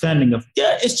this understanding of,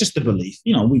 yeah, it's just a belief.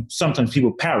 Sometimes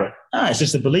people parrot, it's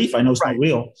just a belief. I know it's not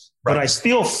real, but I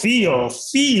still feel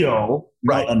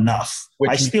not enough.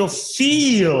 I still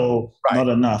feel not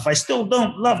enough. I still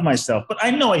don't love myself, but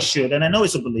I know I should. And I know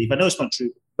it's a belief. I know it's not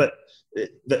true, but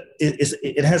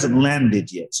it hasn't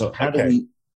landed yet. So how do we?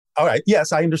 All right.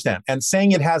 Yes, I understand. And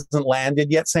saying it hasn't landed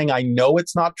yet, saying I know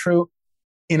it's not true,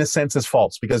 in a sense is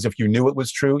false, because if you knew it was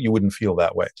true, you wouldn't feel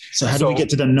that way. So how do we get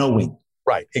to the knowing?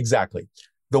 Right, exactly.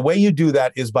 The way you do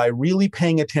that is by really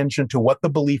paying attention to what the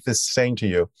belief is saying to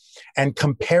you and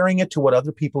comparing it to what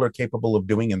other people are capable of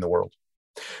doing in the world.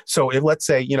 So if, let's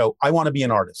say, I want to be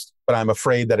an artist, but I'm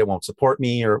afraid that it won't support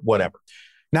me or whatever.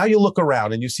 Now you look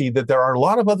around and you see that there are a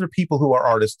lot of other people who are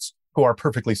artists who are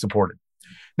perfectly supported.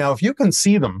 Now, if you can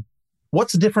see them,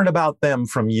 what's different about them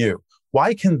from you?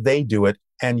 Why can they do it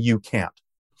and you can't?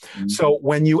 Mm-hmm. So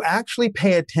when you actually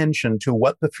pay attention to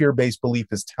what the fear-based belief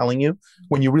is telling you,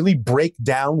 when you really break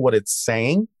down what it's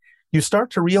saying, you start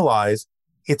to realize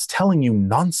it's telling you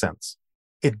nonsense.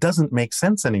 It doesn't make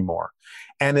sense anymore.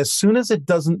 And as soon as it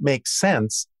doesn't make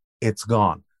sense, it's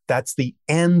gone. That's the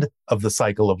end of the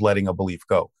cycle of letting a belief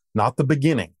go, not the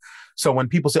beginning. So when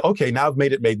people say, okay, now I've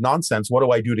made nonsense, what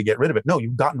do I do to get rid of it? No,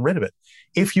 you've gotten rid of it.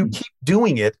 If you keep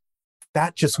doing it,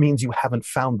 that just means you haven't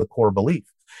found the core belief.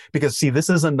 Because see, this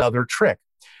is another trick.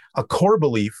 A core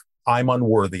belief, I'm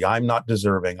unworthy, I'm not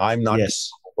deserving, I'm not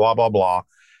blah, blah, blah,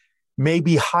 may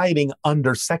be hiding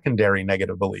under secondary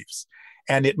negative beliefs.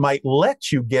 And it might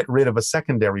let you get rid of a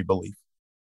secondary belief,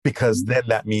 because then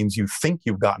that means you think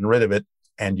you've gotten rid of it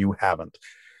and you haven't.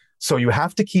 So you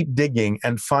have to keep digging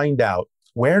and find out,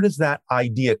 where does that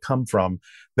idea come from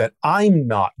that I'm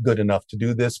not good enough to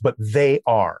do this, but they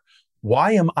are?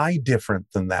 Why am I different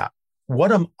than that?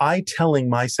 What am I telling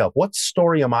myself? What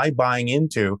story am I buying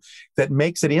into that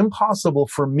makes it impossible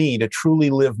for me to truly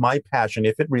live my passion,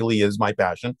 if it really is my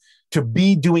passion, to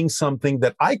be doing something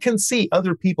that I can see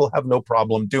other people have no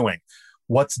problem doing?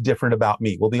 What's different about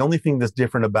me? Well, the only thing that's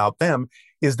different about them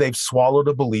is they've swallowed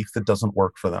a belief that doesn't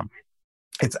work for them.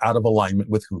 It's out of alignment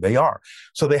with who they are.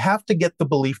 So they have to get the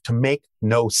belief to make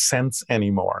no sense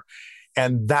anymore.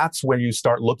 And that's where you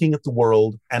start looking at the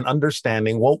world and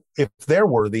understanding, well, if they're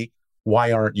worthy,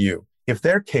 why aren't you? If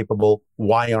they're capable,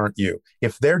 why aren't you?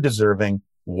 If they're deserving,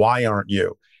 why aren't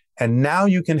you? And now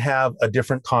you can have a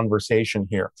different conversation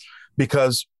here,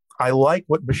 because I like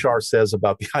what Bashar says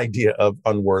about the idea of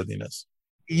unworthiness.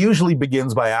 He usually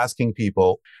begins by asking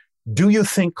people, do you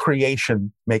think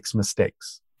creation makes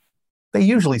mistakes? They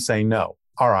usually say no.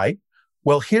 All right.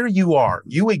 Well, here you are.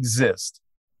 You exist.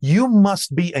 You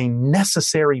must be a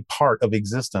necessary part of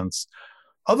existence.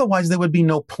 Otherwise, there would be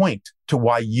no point to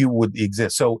why you would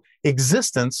exist. So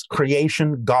existence,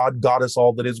 creation, God, goddess,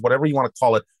 all that is, whatever you want to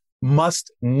call it,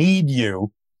 must need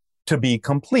you to be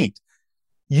complete.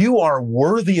 You are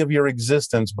worthy of your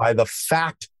existence by the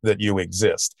fact that you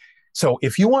exist. So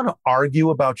if you want to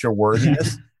argue about your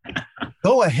worthiness,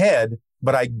 go ahead,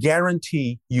 but I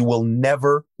guarantee you will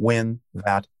never win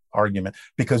that argument,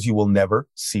 because you will never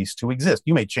cease to exist.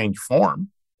 You may change form,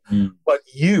 but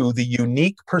you, the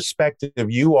unique perspective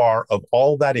you are of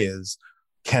all that is,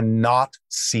 cannot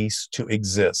cease to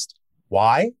exist.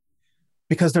 Why?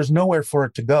 Because there's nowhere for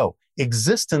it to go.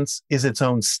 Existence is its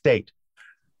own state.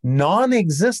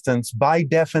 Non-existence, by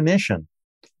definition,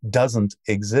 doesn't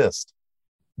exist.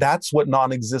 That's what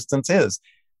non-existence is.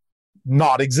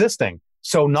 Not existing.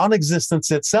 So non-existence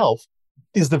itself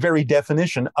is the very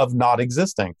definition of not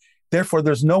existing. Therefore,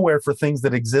 there's nowhere for things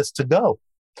that exist to go.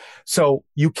 So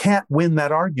you can't win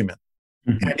that argument.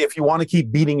 Mm-hmm. And if you want to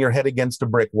keep beating your head against a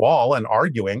brick wall and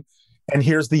arguing, and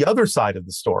here's the other side of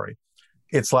the story.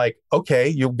 It's like, okay,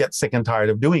 you'll get sick and tired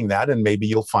of doing that, and maybe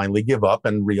you'll finally give up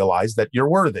and realize that you're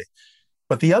worthy.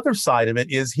 But the other side of it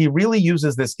is he really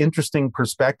uses this interesting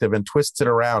perspective and twists it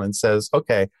around and says,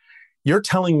 okay, you're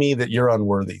telling me that you're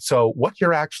unworthy. So what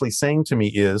you're actually saying to me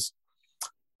is,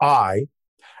 I,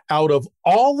 out of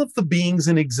all of the beings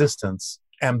in existence,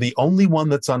 am the only one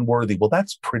that's unworthy. Well,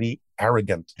 that's pretty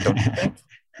arrogant, don't you think?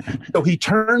 So he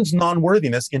turns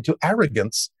non-worthiness into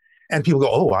arrogance, and people go,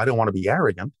 oh, I don't want to be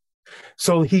arrogant.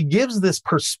 So he gives this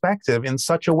perspective in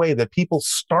such a way that people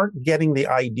start getting the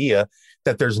idea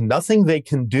that there's nothing they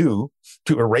can do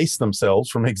to erase themselves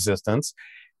from existence,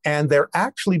 and they're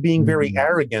actually being very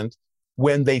arrogant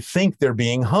when they think they're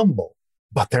being humble,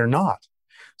 but they're not.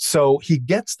 So he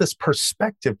gets this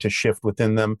perspective to shift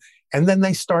within them, and then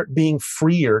they start being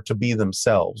freer to be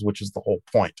themselves, which is the whole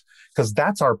point, because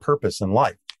that's our purpose in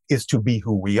life, is to be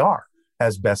who we are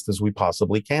as best as we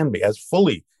possibly can be, as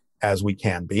fully as we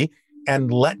can be,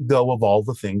 and let go of all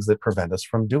the things that prevent us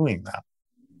from doing that.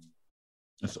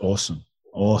 That's awesome.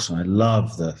 Awesome. I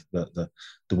love the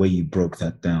way you broke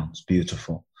that down. It's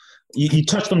beautiful. You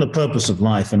touched on the purpose of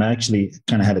life, and I actually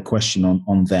kind of had a question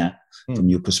on that from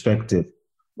your perspective.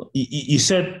 You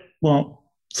said, well,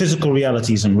 physical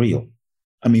reality isn't real.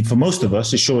 I mean, for most of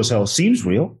us, it sure as hell seems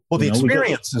real. Well, the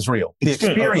experience is real. The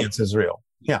experience is real.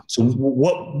 Yeah. So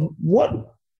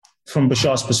what, from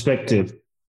Bashar's perspective,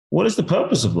 what is the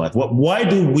purpose of life? Why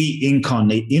do we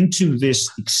incarnate into this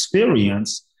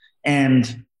experience?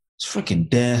 And it's freaking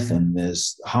death, and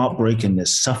there's heartbreak, and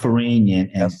there's suffering,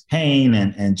 and pain,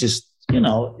 and just,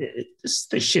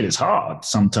 this shit is hard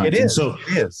sometimes. It is. And so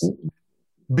it is.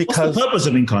 Because what's the purpose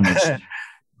of incarnation?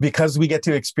 Because we get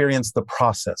to experience the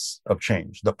process of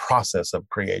change, the process of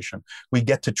creation. We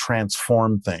get to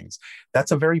transform things.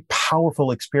 That's a very powerful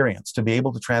experience, to be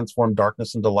able to transform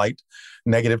darkness into light,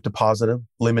 negative to positive,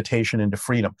 limitation into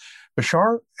freedom.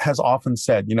 Bashar has often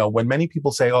said, when many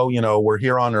people say, oh, we're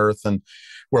here on earth and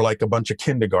we're like a bunch of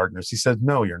kindergartners, he says,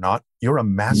 no, you're not. You're a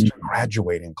master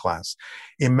graduating class.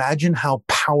 Imagine how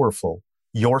powerful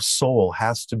your soul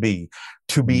has to be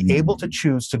able to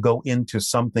choose to go into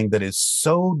something that is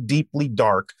so deeply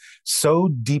dark, so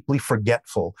deeply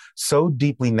forgetful, so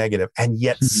deeply negative, and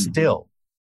yet still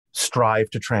strive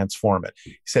to transform it.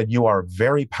 He said, you are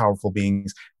very powerful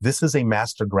beings. This is a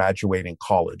master graduating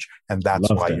college, and that's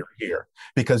why you're here,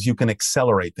 because you can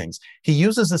accelerate things. He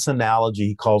uses this analogy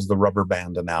he calls the rubber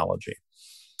band analogy.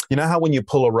 You know how when you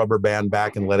pull a rubber band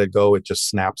back and let it go, it just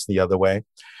snaps the other way?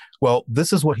 Well,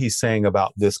 this is what he's saying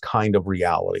about this kind of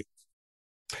reality.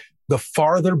 The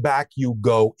farther back you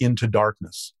go into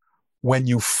darkness, when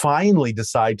you finally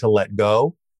decide to let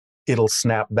go, it'll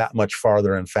snap that much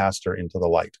farther and faster into the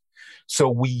light. So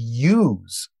we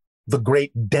use the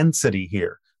great density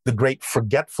here, the great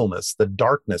forgetfulness, the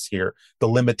darkness here, the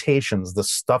limitations, the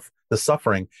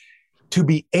suffering, to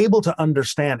be able to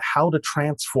understand how to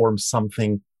transform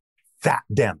something that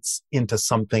dense into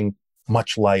something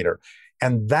much lighter.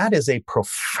 And that is a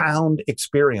profound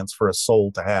experience for a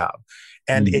soul to have.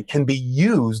 And it can be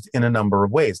used in a number of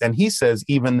ways. And he says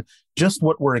even just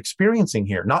what we're experiencing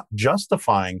here, not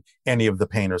justifying any of the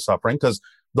pain or suffering, because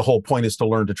the whole point is to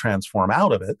learn to transform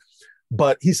out of it.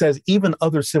 But he says even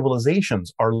other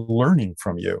civilizations are learning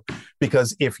from you,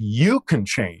 because if you can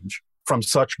change from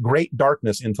such great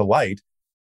darkness into light,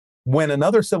 when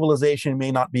another civilization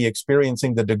may not be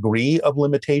experiencing the degree of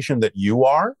limitation that you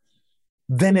are,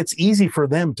 then it's easy for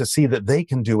them to see that they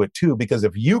can do it too. Because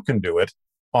if you can do it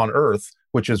on Earth,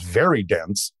 which is very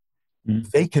dense,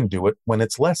 they can do it when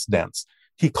it's less dense.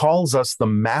 He calls us the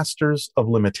masters of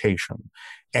limitation.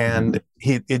 And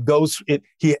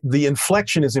the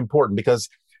inflection is important, because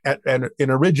at an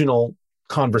original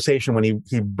conversation, when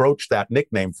he broached that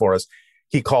nickname for us,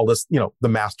 he called us, the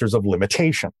masters of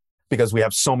limitation, because we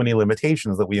have so many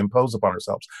limitations that we impose upon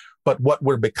ourselves. But what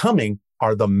we're becoming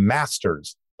are the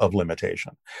masters of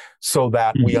limitation, so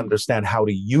that we understand how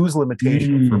to use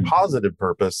limitation for positive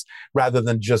purpose, rather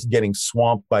than just getting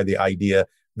swamped by the idea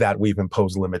that we've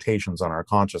imposed limitations on our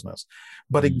consciousness.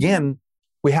 But again,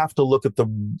 we have to look at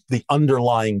the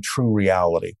underlying true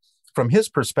reality. From his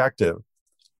perspective,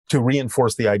 to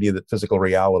reinforce the idea that physical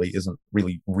reality isn't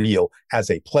really real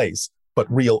as a place,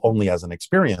 but real only as an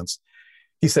experience,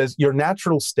 he says, your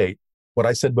natural state, what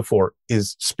I said before,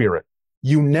 is spirit.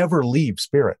 You never leave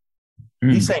spirit.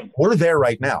 He's saying, we're there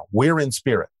right now. We're in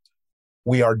spirit.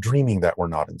 We are dreaming that we're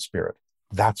not in spirit.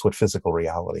 That's what physical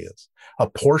reality is. A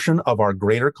portion of our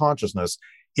greater consciousness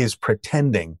is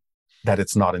pretending that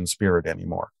it's not in spirit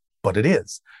anymore, but it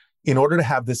is, in order to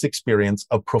have this experience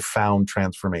of profound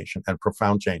transformation and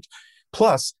profound change.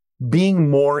 Plus, being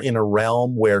more in a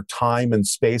realm where time and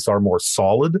space are more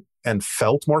solid and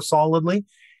felt more solidly,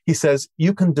 he says,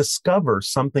 you can discover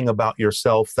something about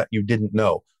yourself that you didn't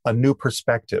know, a new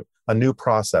perspective, a new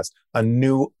process, a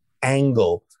new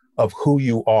angle of who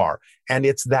you are. And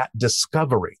it's that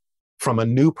discovery from a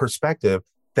new perspective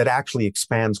that actually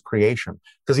expands creation.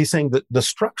 Because he's saying that the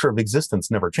structure of existence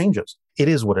never changes. It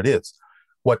is what it is.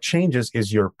 What changes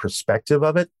is your perspective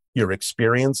of it, your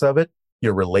experience of it,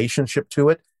 your relationship to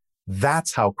it.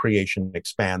 That's how creation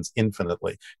expands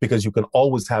infinitely, because you can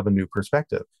always have a new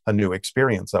perspective, a new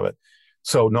experience of it.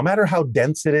 So no matter how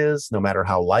dense it is, no matter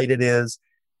how light it is,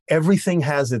 everything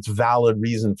has its valid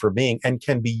reason for being and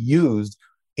can be used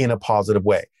in a positive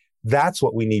way. That's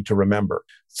what we need to remember.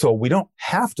 So we don't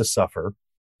have to suffer,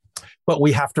 but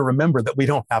we have to remember that we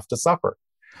don't have to suffer.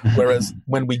 Whereas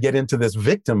when we get into this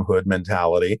victimhood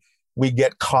mentality, we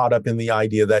get caught up in the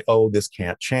idea that, oh, this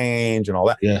can't change and all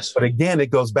that. Yes. But again, it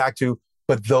goes back to,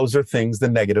 but those are things the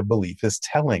negative belief is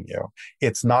telling you.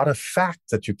 It's not a fact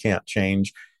that you can't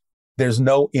change. There's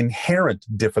no inherent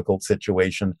difficult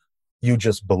situation. You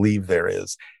just believe there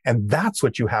is. And that's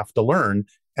what you have to learn.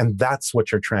 And that's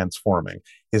what you're transforming,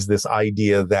 is this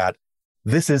idea that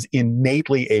this is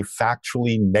innately a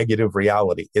factually negative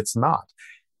reality. It's not.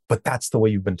 But that's the way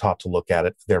you've been taught to look at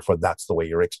it. Therefore, that's the way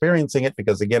you're experiencing it.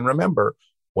 Because again, remember,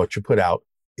 what you put out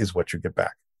is what you get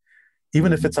back,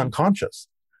 even if it's unconscious.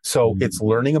 So it's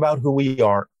learning about who we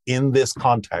are in this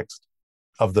context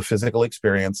of the physical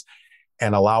experience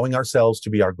and allowing ourselves to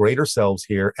be our greater selves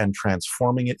here and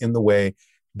transforming it in the way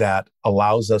that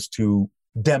allows us to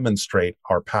demonstrate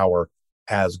our power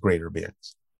as greater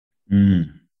beings.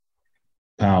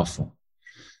 Powerful.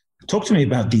 Talk to me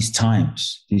about these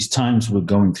times we're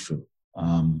going through.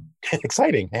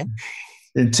 Exciting, eh?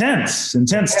 Intense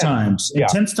times. Yeah.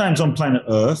 Intense times on planet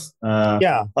Earth. A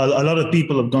lot of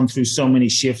people have gone through so many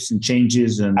shifts and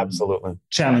changes and absolutely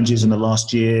challenges in the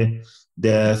last year.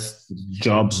 Death,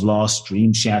 jobs lost,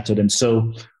 dreams shattered. And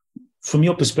so from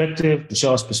your perspective,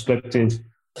 Bashar's perspective,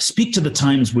 speak to the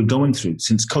times we're going through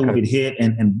since COVID hit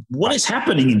and what is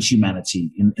happening in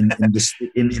humanity, in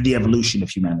the evolution of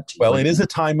humanity. Well, it is a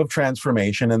time of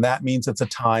transformation, and that means it's a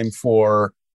time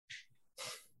for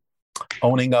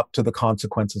owning up to the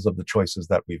consequences of the choices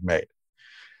that we've made,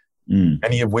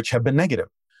 any of which have been negative.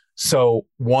 So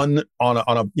one on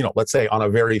a let's say on a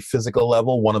very physical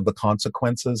level, one of the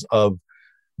consequences of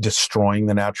destroying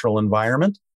the natural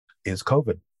environment is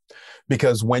COVID.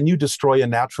 Because when you destroy a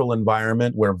natural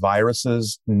environment where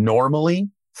viruses normally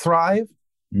thrive,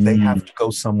 they have to go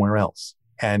somewhere else.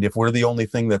 And if we're the only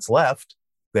thing that's left,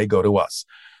 they go to us.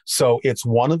 So it's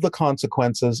one of the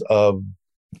consequences of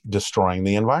destroying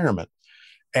the environment.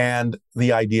 And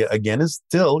the idea, again, is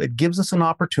still, it gives us an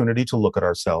opportunity to look at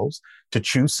ourselves, to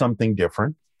choose something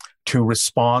different, to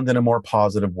respond in a more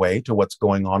positive way to what's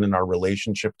going on in our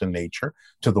relationship to nature,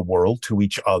 to the world, to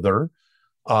each other.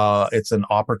 It's an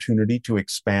opportunity to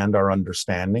expand our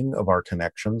understanding of our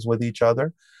connections with each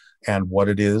other and what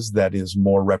it is that is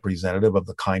more representative of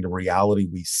the kind of reality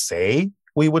we say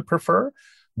we would prefer,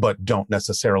 but don't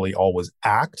necessarily always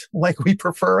act like we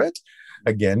prefer it.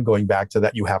 Again, going back to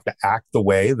that, you have to act the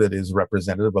way that is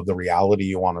representative of the reality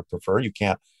you want to prefer. You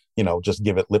can't, just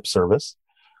give it lip service.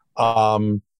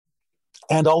 And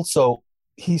also,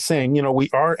 he's saying, we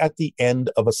are at the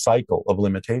end of a cycle of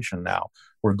limitation now.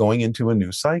 We're going into a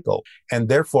new cycle. And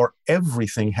therefore,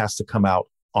 everything has to come out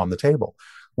on the table.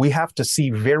 We have to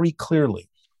see very clearly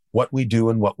what we do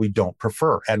and what we don't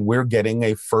prefer. And we're getting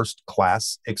a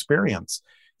first-class experience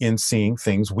in seeing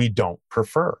things we don't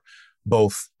prefer,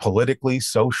 both politically,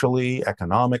 socially,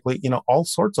 economically, all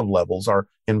sorts of levels are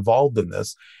involved in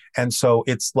this. And so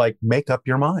it's like, make up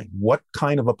your mind. What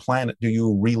kind of a planet do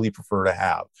you really prefer to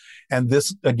have? And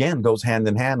this, again, goes hand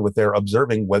in hand with their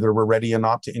observing whether we're ready or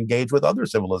not to engage with other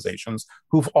civilizations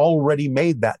who've already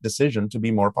made that decision to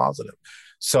be more positive.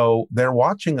 So they're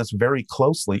watching us very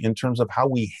closely in terms of how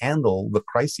we handle the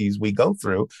crises we go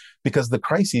through, because the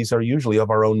crises are usually of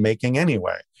our own making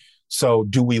anyway. So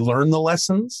do we learn the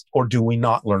lessons, or do we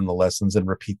not learn the lessons and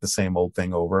repeat the same old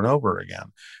thing over and over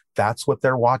again? That's what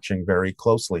they're watching very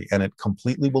closely. And it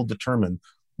completely will determine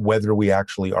whether we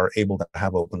actually are able to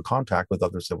have open contact with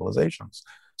other civilizations.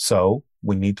 So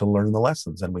we need to learn the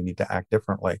lessons, and we need to act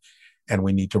differently. And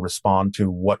we need to respond to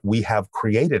what we have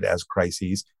created as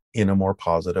crises in a more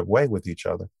positive way with each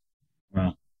other.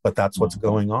 Wow. But that's what's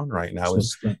going on right now.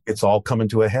 So it's all coming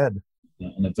to a head.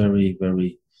 In a very,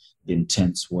 very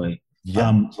intense way. Yeah,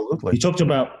 absolutely. You talked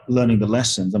about learning the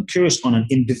lessons. I'm curious on an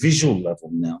individual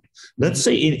level now. Let's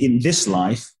say in this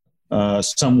life,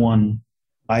 someone,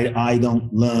 I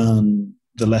don't learn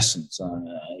the lessons.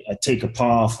 I take a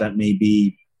path that may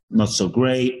be not so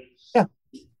great. Yeah,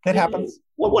 it happens.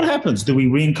 What happens? Do we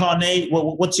reincarnate?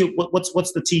 What's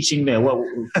the teaching there?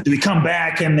 Do we come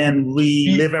back and then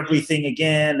relive everything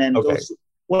again? And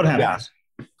what happens?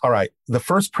 Yeah. All right. The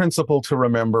first principle to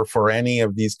remember for any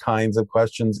of these kinds of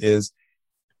questions is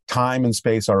time and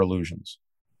space are illusions.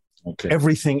 Okay.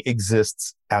 Everything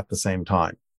exists at the same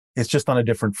time. It's just on a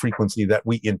different frequency that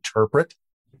we interpret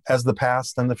as the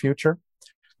past and the future,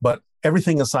 but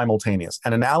everything is simultaneous.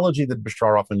 An analogy that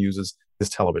Bashar often uses is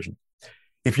television.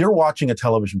 If you're watching a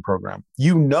television program,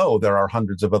 there are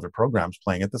hundreds of other programs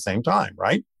playing at the same time,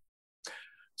 right?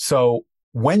 So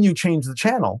when you change the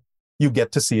channel, you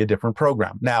get to see a different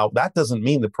program. Now, that doesn't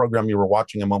mean the program you were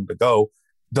watching a moment ago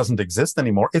doesn't exist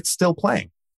anymore. It's still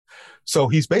playing. So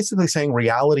he's basically saying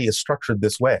reality is structured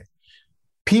this way.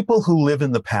 People who live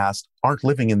in the past aren't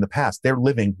living in the past. They're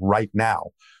living right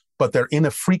now, but they're in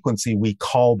a frequency we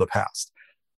call the past.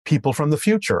 People from the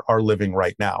future are living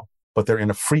right now, but they're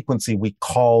in a frequency we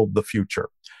call the future.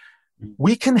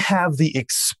 We can have the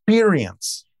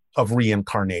experience of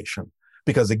reincarnation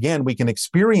because, again, we can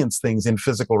experience things in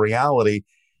physical reality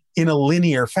in a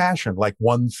linear fashion, like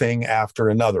one thing after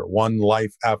another, one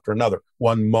life after another,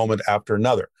 one moment after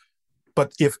another.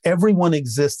 But if everyone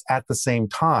exists at the same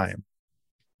time,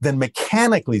 then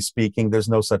mechanically speaking, there's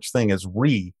no such thing as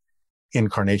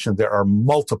reincarnation. There are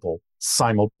multiple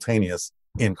simultaneous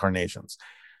incarnations.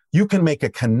 You can make a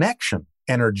connection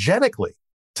energetically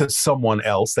to someone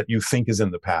else that you think is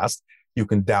in the past. You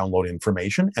can download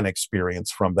information and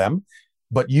experience from them,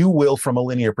 but you will, from a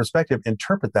linear perspective,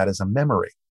 interpret that as a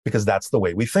memory because that's the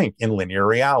way we think in linear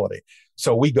reality.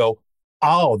 So we go,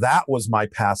 oh, that was my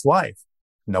past life.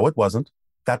 No, it wasn't.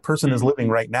 That person is living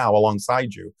right now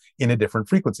alongside you in a different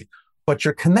frequency, but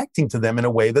you're connecting to them in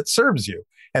a way that serves you.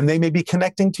 And they may be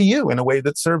connecting to you in a way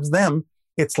that serves them.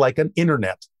 It's like an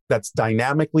internet that's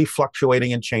dynamically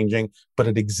fluctuating and changing, but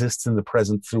it exists in the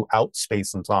present throughout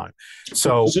space and time.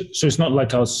 So it's not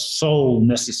like our soul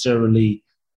necessarily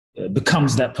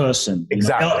becomes that person.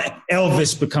 Exactly.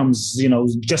 Elvis becomes,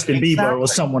 Justin Bieber or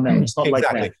someone else. It's not like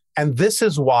that. And this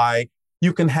is why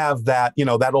you can have that,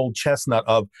 that old chestnut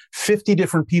of 50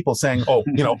 different people saying, oh,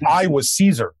 I was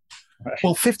Caesar. Right.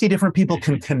 Well, 50 different people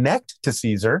can connect to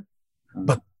Caesar,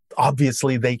 but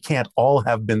obviously they can't all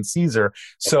have been Caesar.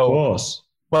 So, of course.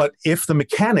 But if the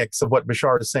mechanics of what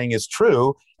Bashar is saying is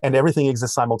true and everything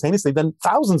exists simultaneously, then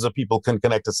thousands of people can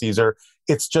connect to Caesar.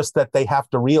 It's just that they have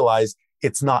to realize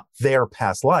it's not their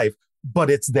past life, but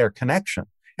it's their connection.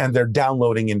 And they're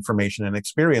downloading information and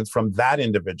experience from that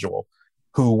individual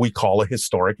who we call a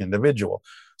historic individual.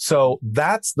 So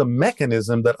that's the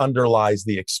mechanism that underlies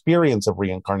the experience of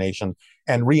reincarnation.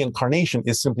 And reincarnation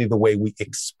is simply the way we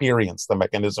experience the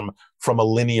mechanism from a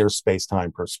linear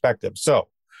space-time perspective. So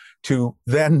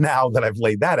now that I've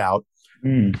laid that out,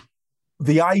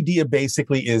 the idea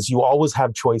basically is you always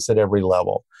have choice at every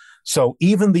level. So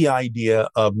even the idea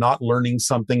of not learning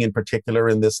something in particular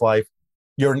in this life,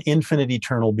 you're an infinite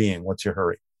eternal being. What's your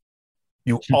hurry?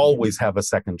 You always have a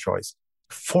second choice.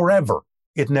 Forever.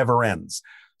 It never ends.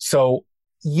 So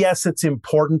yes, it's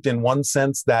important in one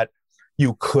sense that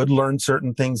You could learn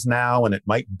certain things now, and it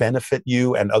might benefit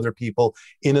you and other people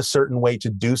in a certain way to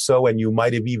do so. And you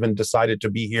might have even decided to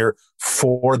be here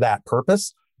for that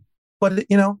purpose. But,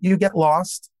 you get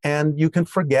lost and you can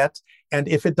forget. And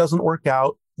if it doesn't work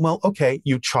out, well, okay,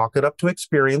 you chalk it up to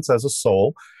experience as a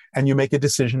soul, and you make a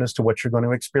decision as to what you're going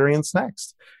to experience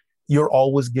next. You're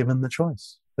always given the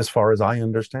choice, as far as I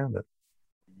understand it.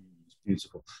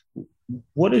 Beautiful.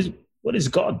 What is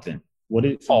God then? What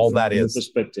is all that is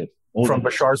perspective? From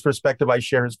Bashar's perspective, I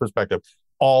share his perspective.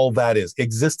 All that is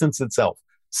existence itself,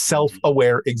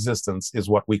 self-aware existence is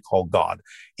what we call God.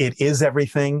 It is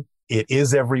everything. It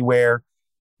is everywhere.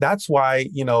 That's why,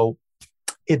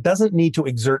 it doesn't need to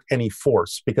exert any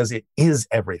force because it is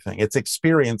everything. It's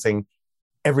experiencing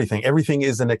everything. Everything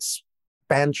is an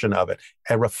expansion of it,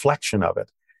 a reflection of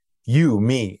it. You,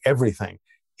 me, everything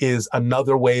is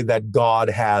another way that God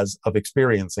has of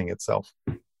experiencing itself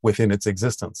within its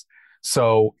existence.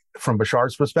 So from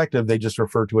Bashar's perspective, they just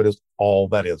refer to it as all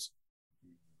that is.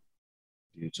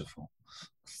 Beautiful.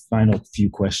 Final few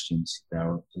questions,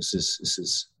 Darryl. This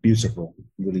is beautiful.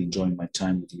 Really enjoying my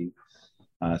time with you.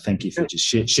 Thank you for just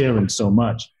sharing so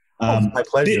much. My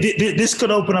pleasure. This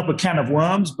could open up a can of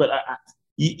worms, but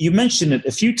you mentioned it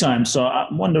a few times, so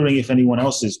I'm wondering if anyone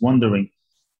else is wondering.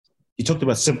 You talked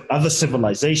about other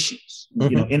civilizations.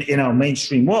 Mm-hmm. In our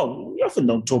mainstream world, we often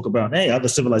don't talk about other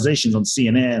civilizations on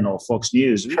CNN or Fox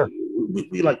News. Sure.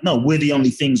 We like, no, we're the only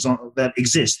things that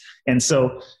exist. And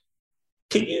so,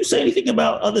 can you say anything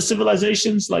about other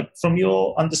civilizations? Like, from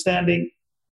your understanding,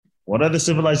 what other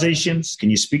civilizations? Can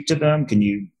you speak to them? Can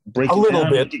you break it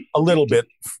down? A little bit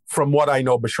from what I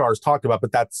know Bashar's talked about,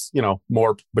 but that's,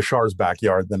 more Bashar's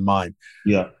backyard than mine.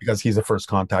 Yeah. Because he's a first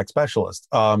contact specialist.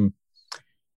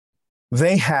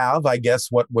 They have, I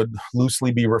guess, what would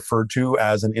loosely be referred to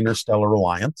as an interstellar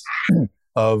alliance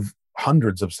of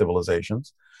hundreds of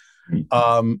civilizations.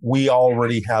 We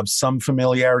already have some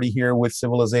familiarity here with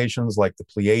civilizations like the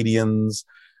Pleiadians,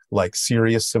 like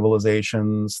Sirius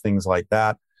civilizations, things like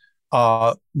that.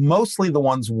 Mostly the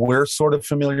ones we're sort of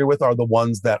familiar with are the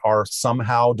ones that are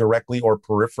somehow directly or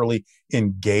peripherally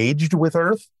engaged with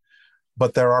Earth.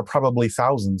 But there are probably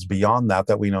thousands beyond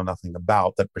that we know nothing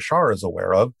about, that Bashar is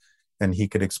aware of, and he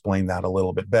could explain that a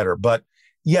little bit better. But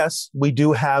yes, we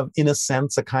do have, in a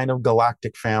sense, a kind of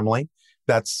galactic family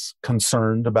that's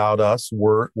concerned about us,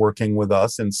 working with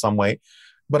us in some way.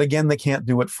 But again, they can't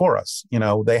do it for us.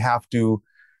 They have to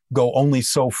go only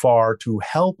so far to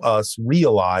help us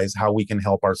realize how we can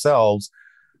help ourselves.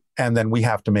 And then we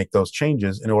have to make those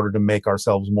changes in order to make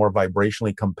ourselves more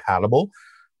vibrationally compatible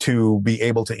to be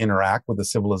able to interact with a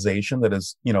civilization that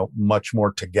is, much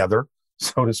more together,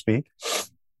 so to speak.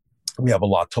 We have a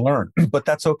lot to learn, but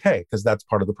that's okay, because that's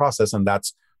part of the process. And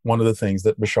that's one of the things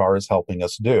that Bashar is helping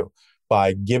us do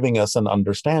by giving us an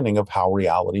understanding of how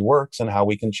reality works and how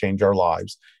we can change our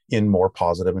lives in more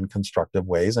positive and constructive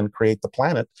ways and create the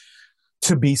planet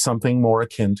to be something more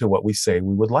akin to what we say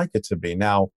we would like it to be.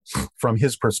 Now, from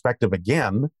his perspective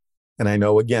again, and I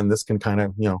know, again, this can kind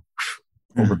of,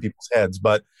 over people's heads,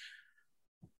 but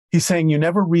he's saying you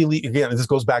never really, again, this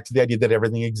goes back to the idea that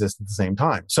everything exists at the same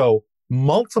time. So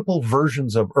multiple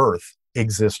versions of Earth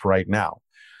exist right now.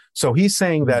 So he's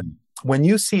saying that when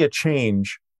you see a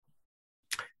change,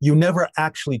 you never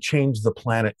actually change the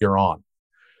planet you're on.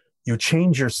 You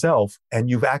change yourself, and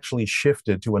you've actually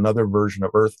shifted to another version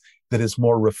of Earth that is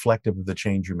more reflective of the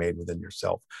change you made within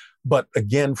yourself. But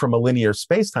again, from a linear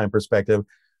space-time perspective,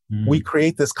 we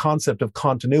create this concept of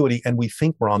continuity, and we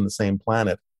think we're on the same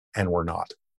planet, and we're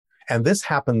not. And this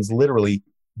happens literally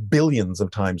billions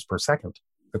of times per second,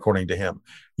 according to him.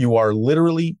 You are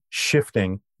literally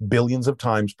shifting billions of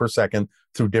times per second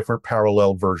through different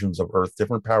parallel versions of Earth,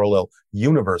 different parallel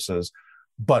universes,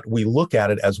 but we look at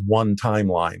it as one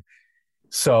timeline.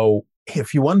 So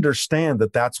if you understand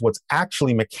that that's what's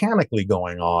actually mechanically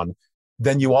going on,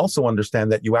 then you also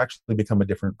understand that you actually become a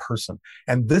different person.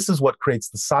 And this is what creates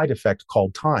the side effect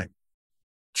called time.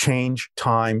 Change,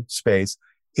 time, space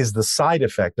is the side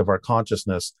effect of our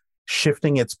consciousness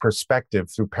shifting its perspective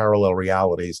through parallel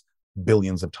realities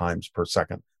billions of times per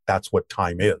second. That's what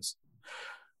time is.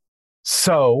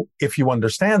 So if you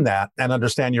understand that and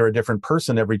understand you're a different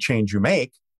person every change you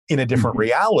make in a different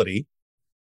reality,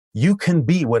 you can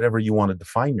be whatever you want to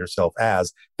define yourself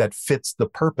as that fits the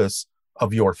purpose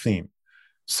of your theme.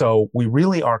 So we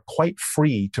really are quite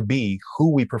free to be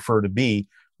who we prefer to be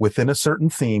within a certain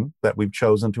theme that we've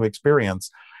chosen to experience.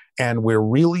 And we're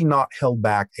really not held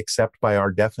back except by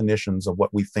our definitions of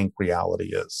what we think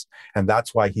reality is. And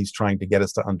that's why he's trying to get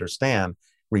us to understand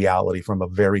reality from a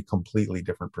very completely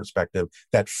different perspective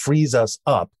that frees us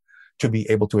up to be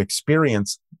able to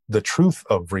experience the truth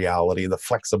of reality, the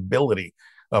flexibility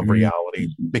of reality,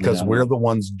 because we're the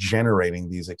ones generating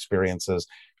these experiences.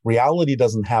 Reality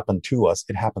doesn't happen to us,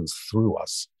 it happens through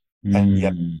us. And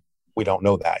yet we don't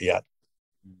know that yet.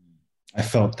 I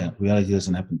felt that reality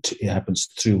doesn't happen it happens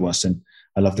through us. And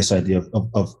I love this idea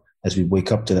of as we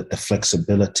wake up to that, the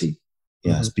flexibility.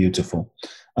 Yeah, it's beautiful.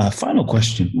 Final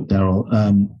question,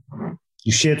 Daryl.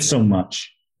 You shared so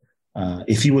much.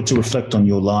 If you were to reflect on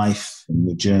your life and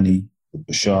your journey with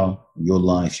Bashar, your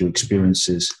life, your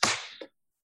experiences,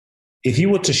 if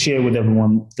you were to share with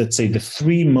everyone, let's say, the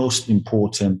 3 most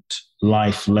important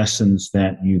life lessons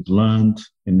that you've learned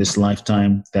in this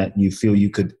lifetime that you feel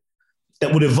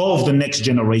that would evolve the next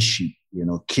generation,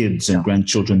 kids and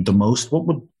grandchildren the most, what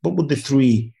would the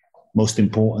 3 most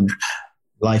important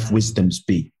life wisdoms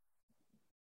be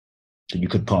that you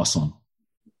could pass on?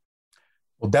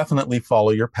 Well, definitely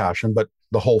follow your passion, but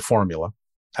the whole formula.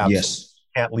 Absolutely. Yes.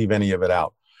 Can't leave any of it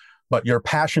out. But your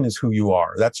passion is who you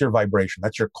are. That's your vibration.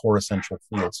 That's your core essential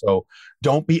field. So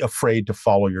don't be afraid to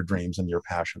follow your dreams and your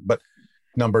passion. But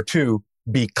number 2,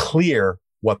 be clear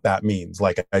what that means.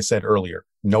 Like I said earlier,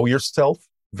 know yourself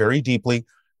very deeply.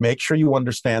 Make sure you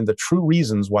understand the true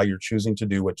reasons why you're choosing to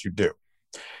do what you do.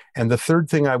 And the 3rd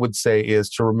thing I would say is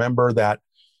to remember that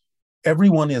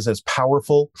everyone is as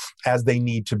powerful as they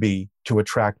need to be to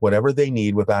attract whatever they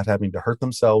need without having to hurt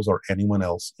themselves or anyone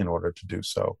else in order to do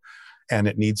so. And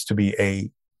it needs to be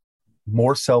a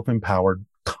more self-empowered,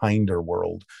 kinder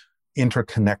world,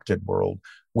 interconnected world,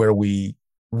 where we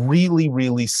really,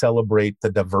 really celebrate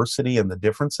the diversity and the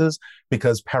differences,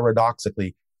 because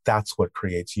paradoxically, that's what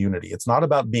creates unity. It's not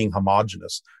about being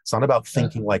homogenous. It's not about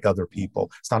thinking like other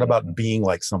people. It's not about being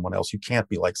like someone else. You can't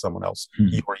be like someone else.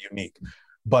 You are unique.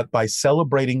 But by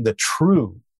celebrating the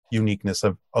true uniqueness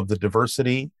of the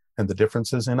diversity and the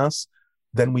differences in us,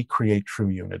 then we create true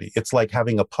unity. It's like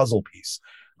having a puzzle piece.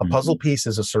 A puzzle piece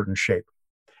is a certain shape,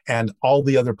 and all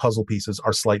the other puzzle pieces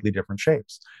are slightly different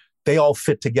shapes. They all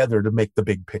fit together to make the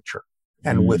big picture.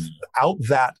 And without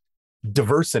that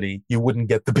diversity, you wouldn't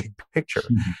get the big picture.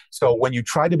 So when you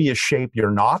try to be a shape you're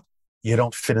not, you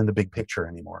don't fit in the big picture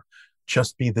anymore.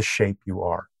 Just be the shape you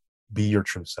are. Be your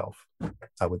true self.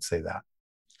 I would say that.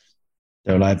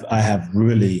 Daryl, I have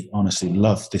really, honestly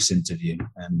loved this interview,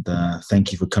 and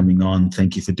thank you for coming on.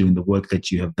 Thank you for doing the work that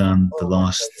you have done the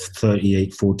last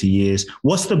 38, 40 years.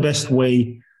 What's the best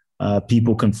way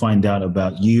people can find out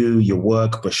about you, your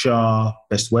work, Bashar,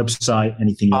 best website,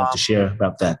 anything you want to share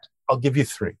about that? I'll give you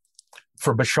 3.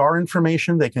 For Bashar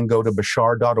information, they can go to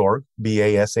bashar.org,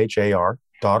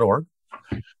 BASHAR.org.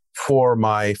 For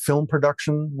my film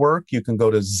production work, you can go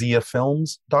to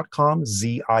ziafilms.com,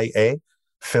 ZIA.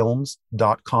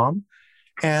 films.com.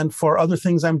 And for other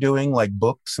things I'm doing, like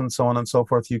books and so on and so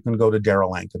forth, you can go to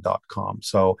darylanka.com.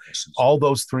 So all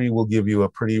those 3 will give you a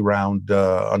pretty round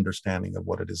understanding of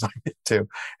what it is I'm into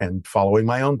and following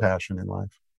my own passion in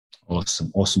life.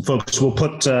 Awesome. Folks, we'll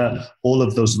put all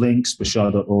of those links,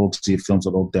 bashar.org,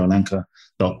 ziafilms.org,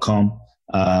 darylanka.com.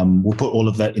 We'll put all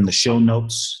of that in the show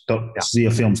notes,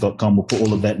 ziafilms.com. We'll put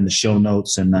all of that in the show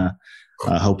notes, and I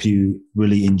hope you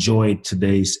really enjoyed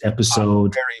today's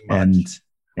episode. Very much.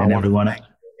 And everyone.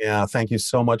 Thank you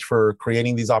so much for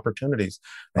creating these opportunities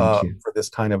for this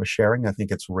kind of a sharing. I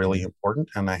think it's really important,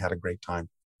 and I had a great time.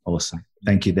 Awesome.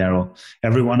 Thank you, Daryl.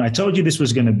 Everyone, I told you this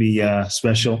was going to be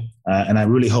special, and I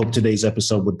really hope today's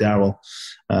episode with Daryl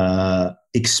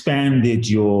expanded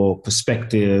your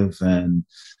perspective, and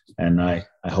I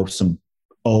hope some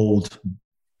old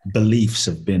beliefs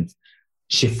have been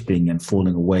shifting and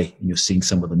falling away, and you're seeing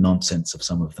some of the nonsense of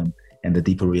some of them and the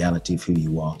deeper reality of who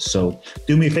you are. So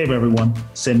do me a favor, everyone.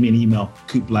 Send me an email,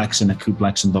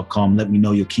 coopblackson@coopblackson.com. Let me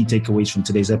know your key takeaways from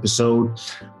today's episode.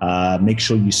 Make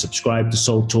sure you subscribe to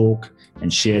Soul Talk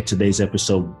and share today's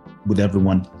episode with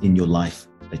everyone in your life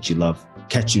that you love.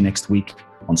 Catch you next week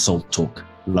on Soul Talk.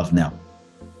 Love now.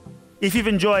 If you've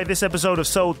enjoyed this episode of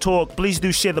Soul Talk, please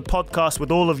do share the podcast with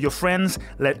all of your friends.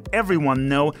 Let everyone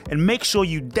know, and make sure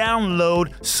you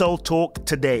download Soul Talk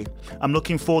today. I'm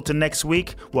looking forward to next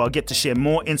week, where I'll get to share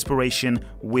more inspiration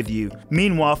with you.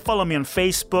 Meanwhile, follow me on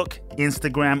Facebook,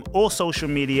 Instagram, or social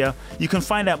media. You can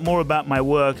find out more about my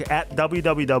work at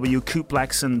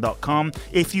www.coopblackson.com.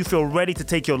 If you feel ready to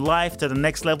take your life to the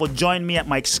next level, join me at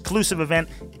my exclusive event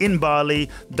in Bali,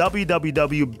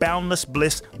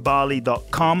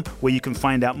 www.boundlessblissbali.com, where you can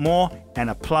find out more and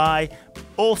apply.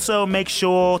 Also, make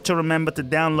sure to remember to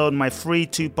download my free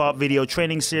 2-part video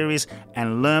training series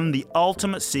and learn the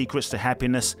ultimate secrets to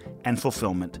happiness and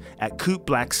fulfillment at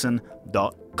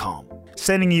coopblackson.com.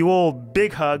 Sending you all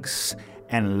big hugs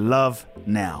and love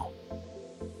now.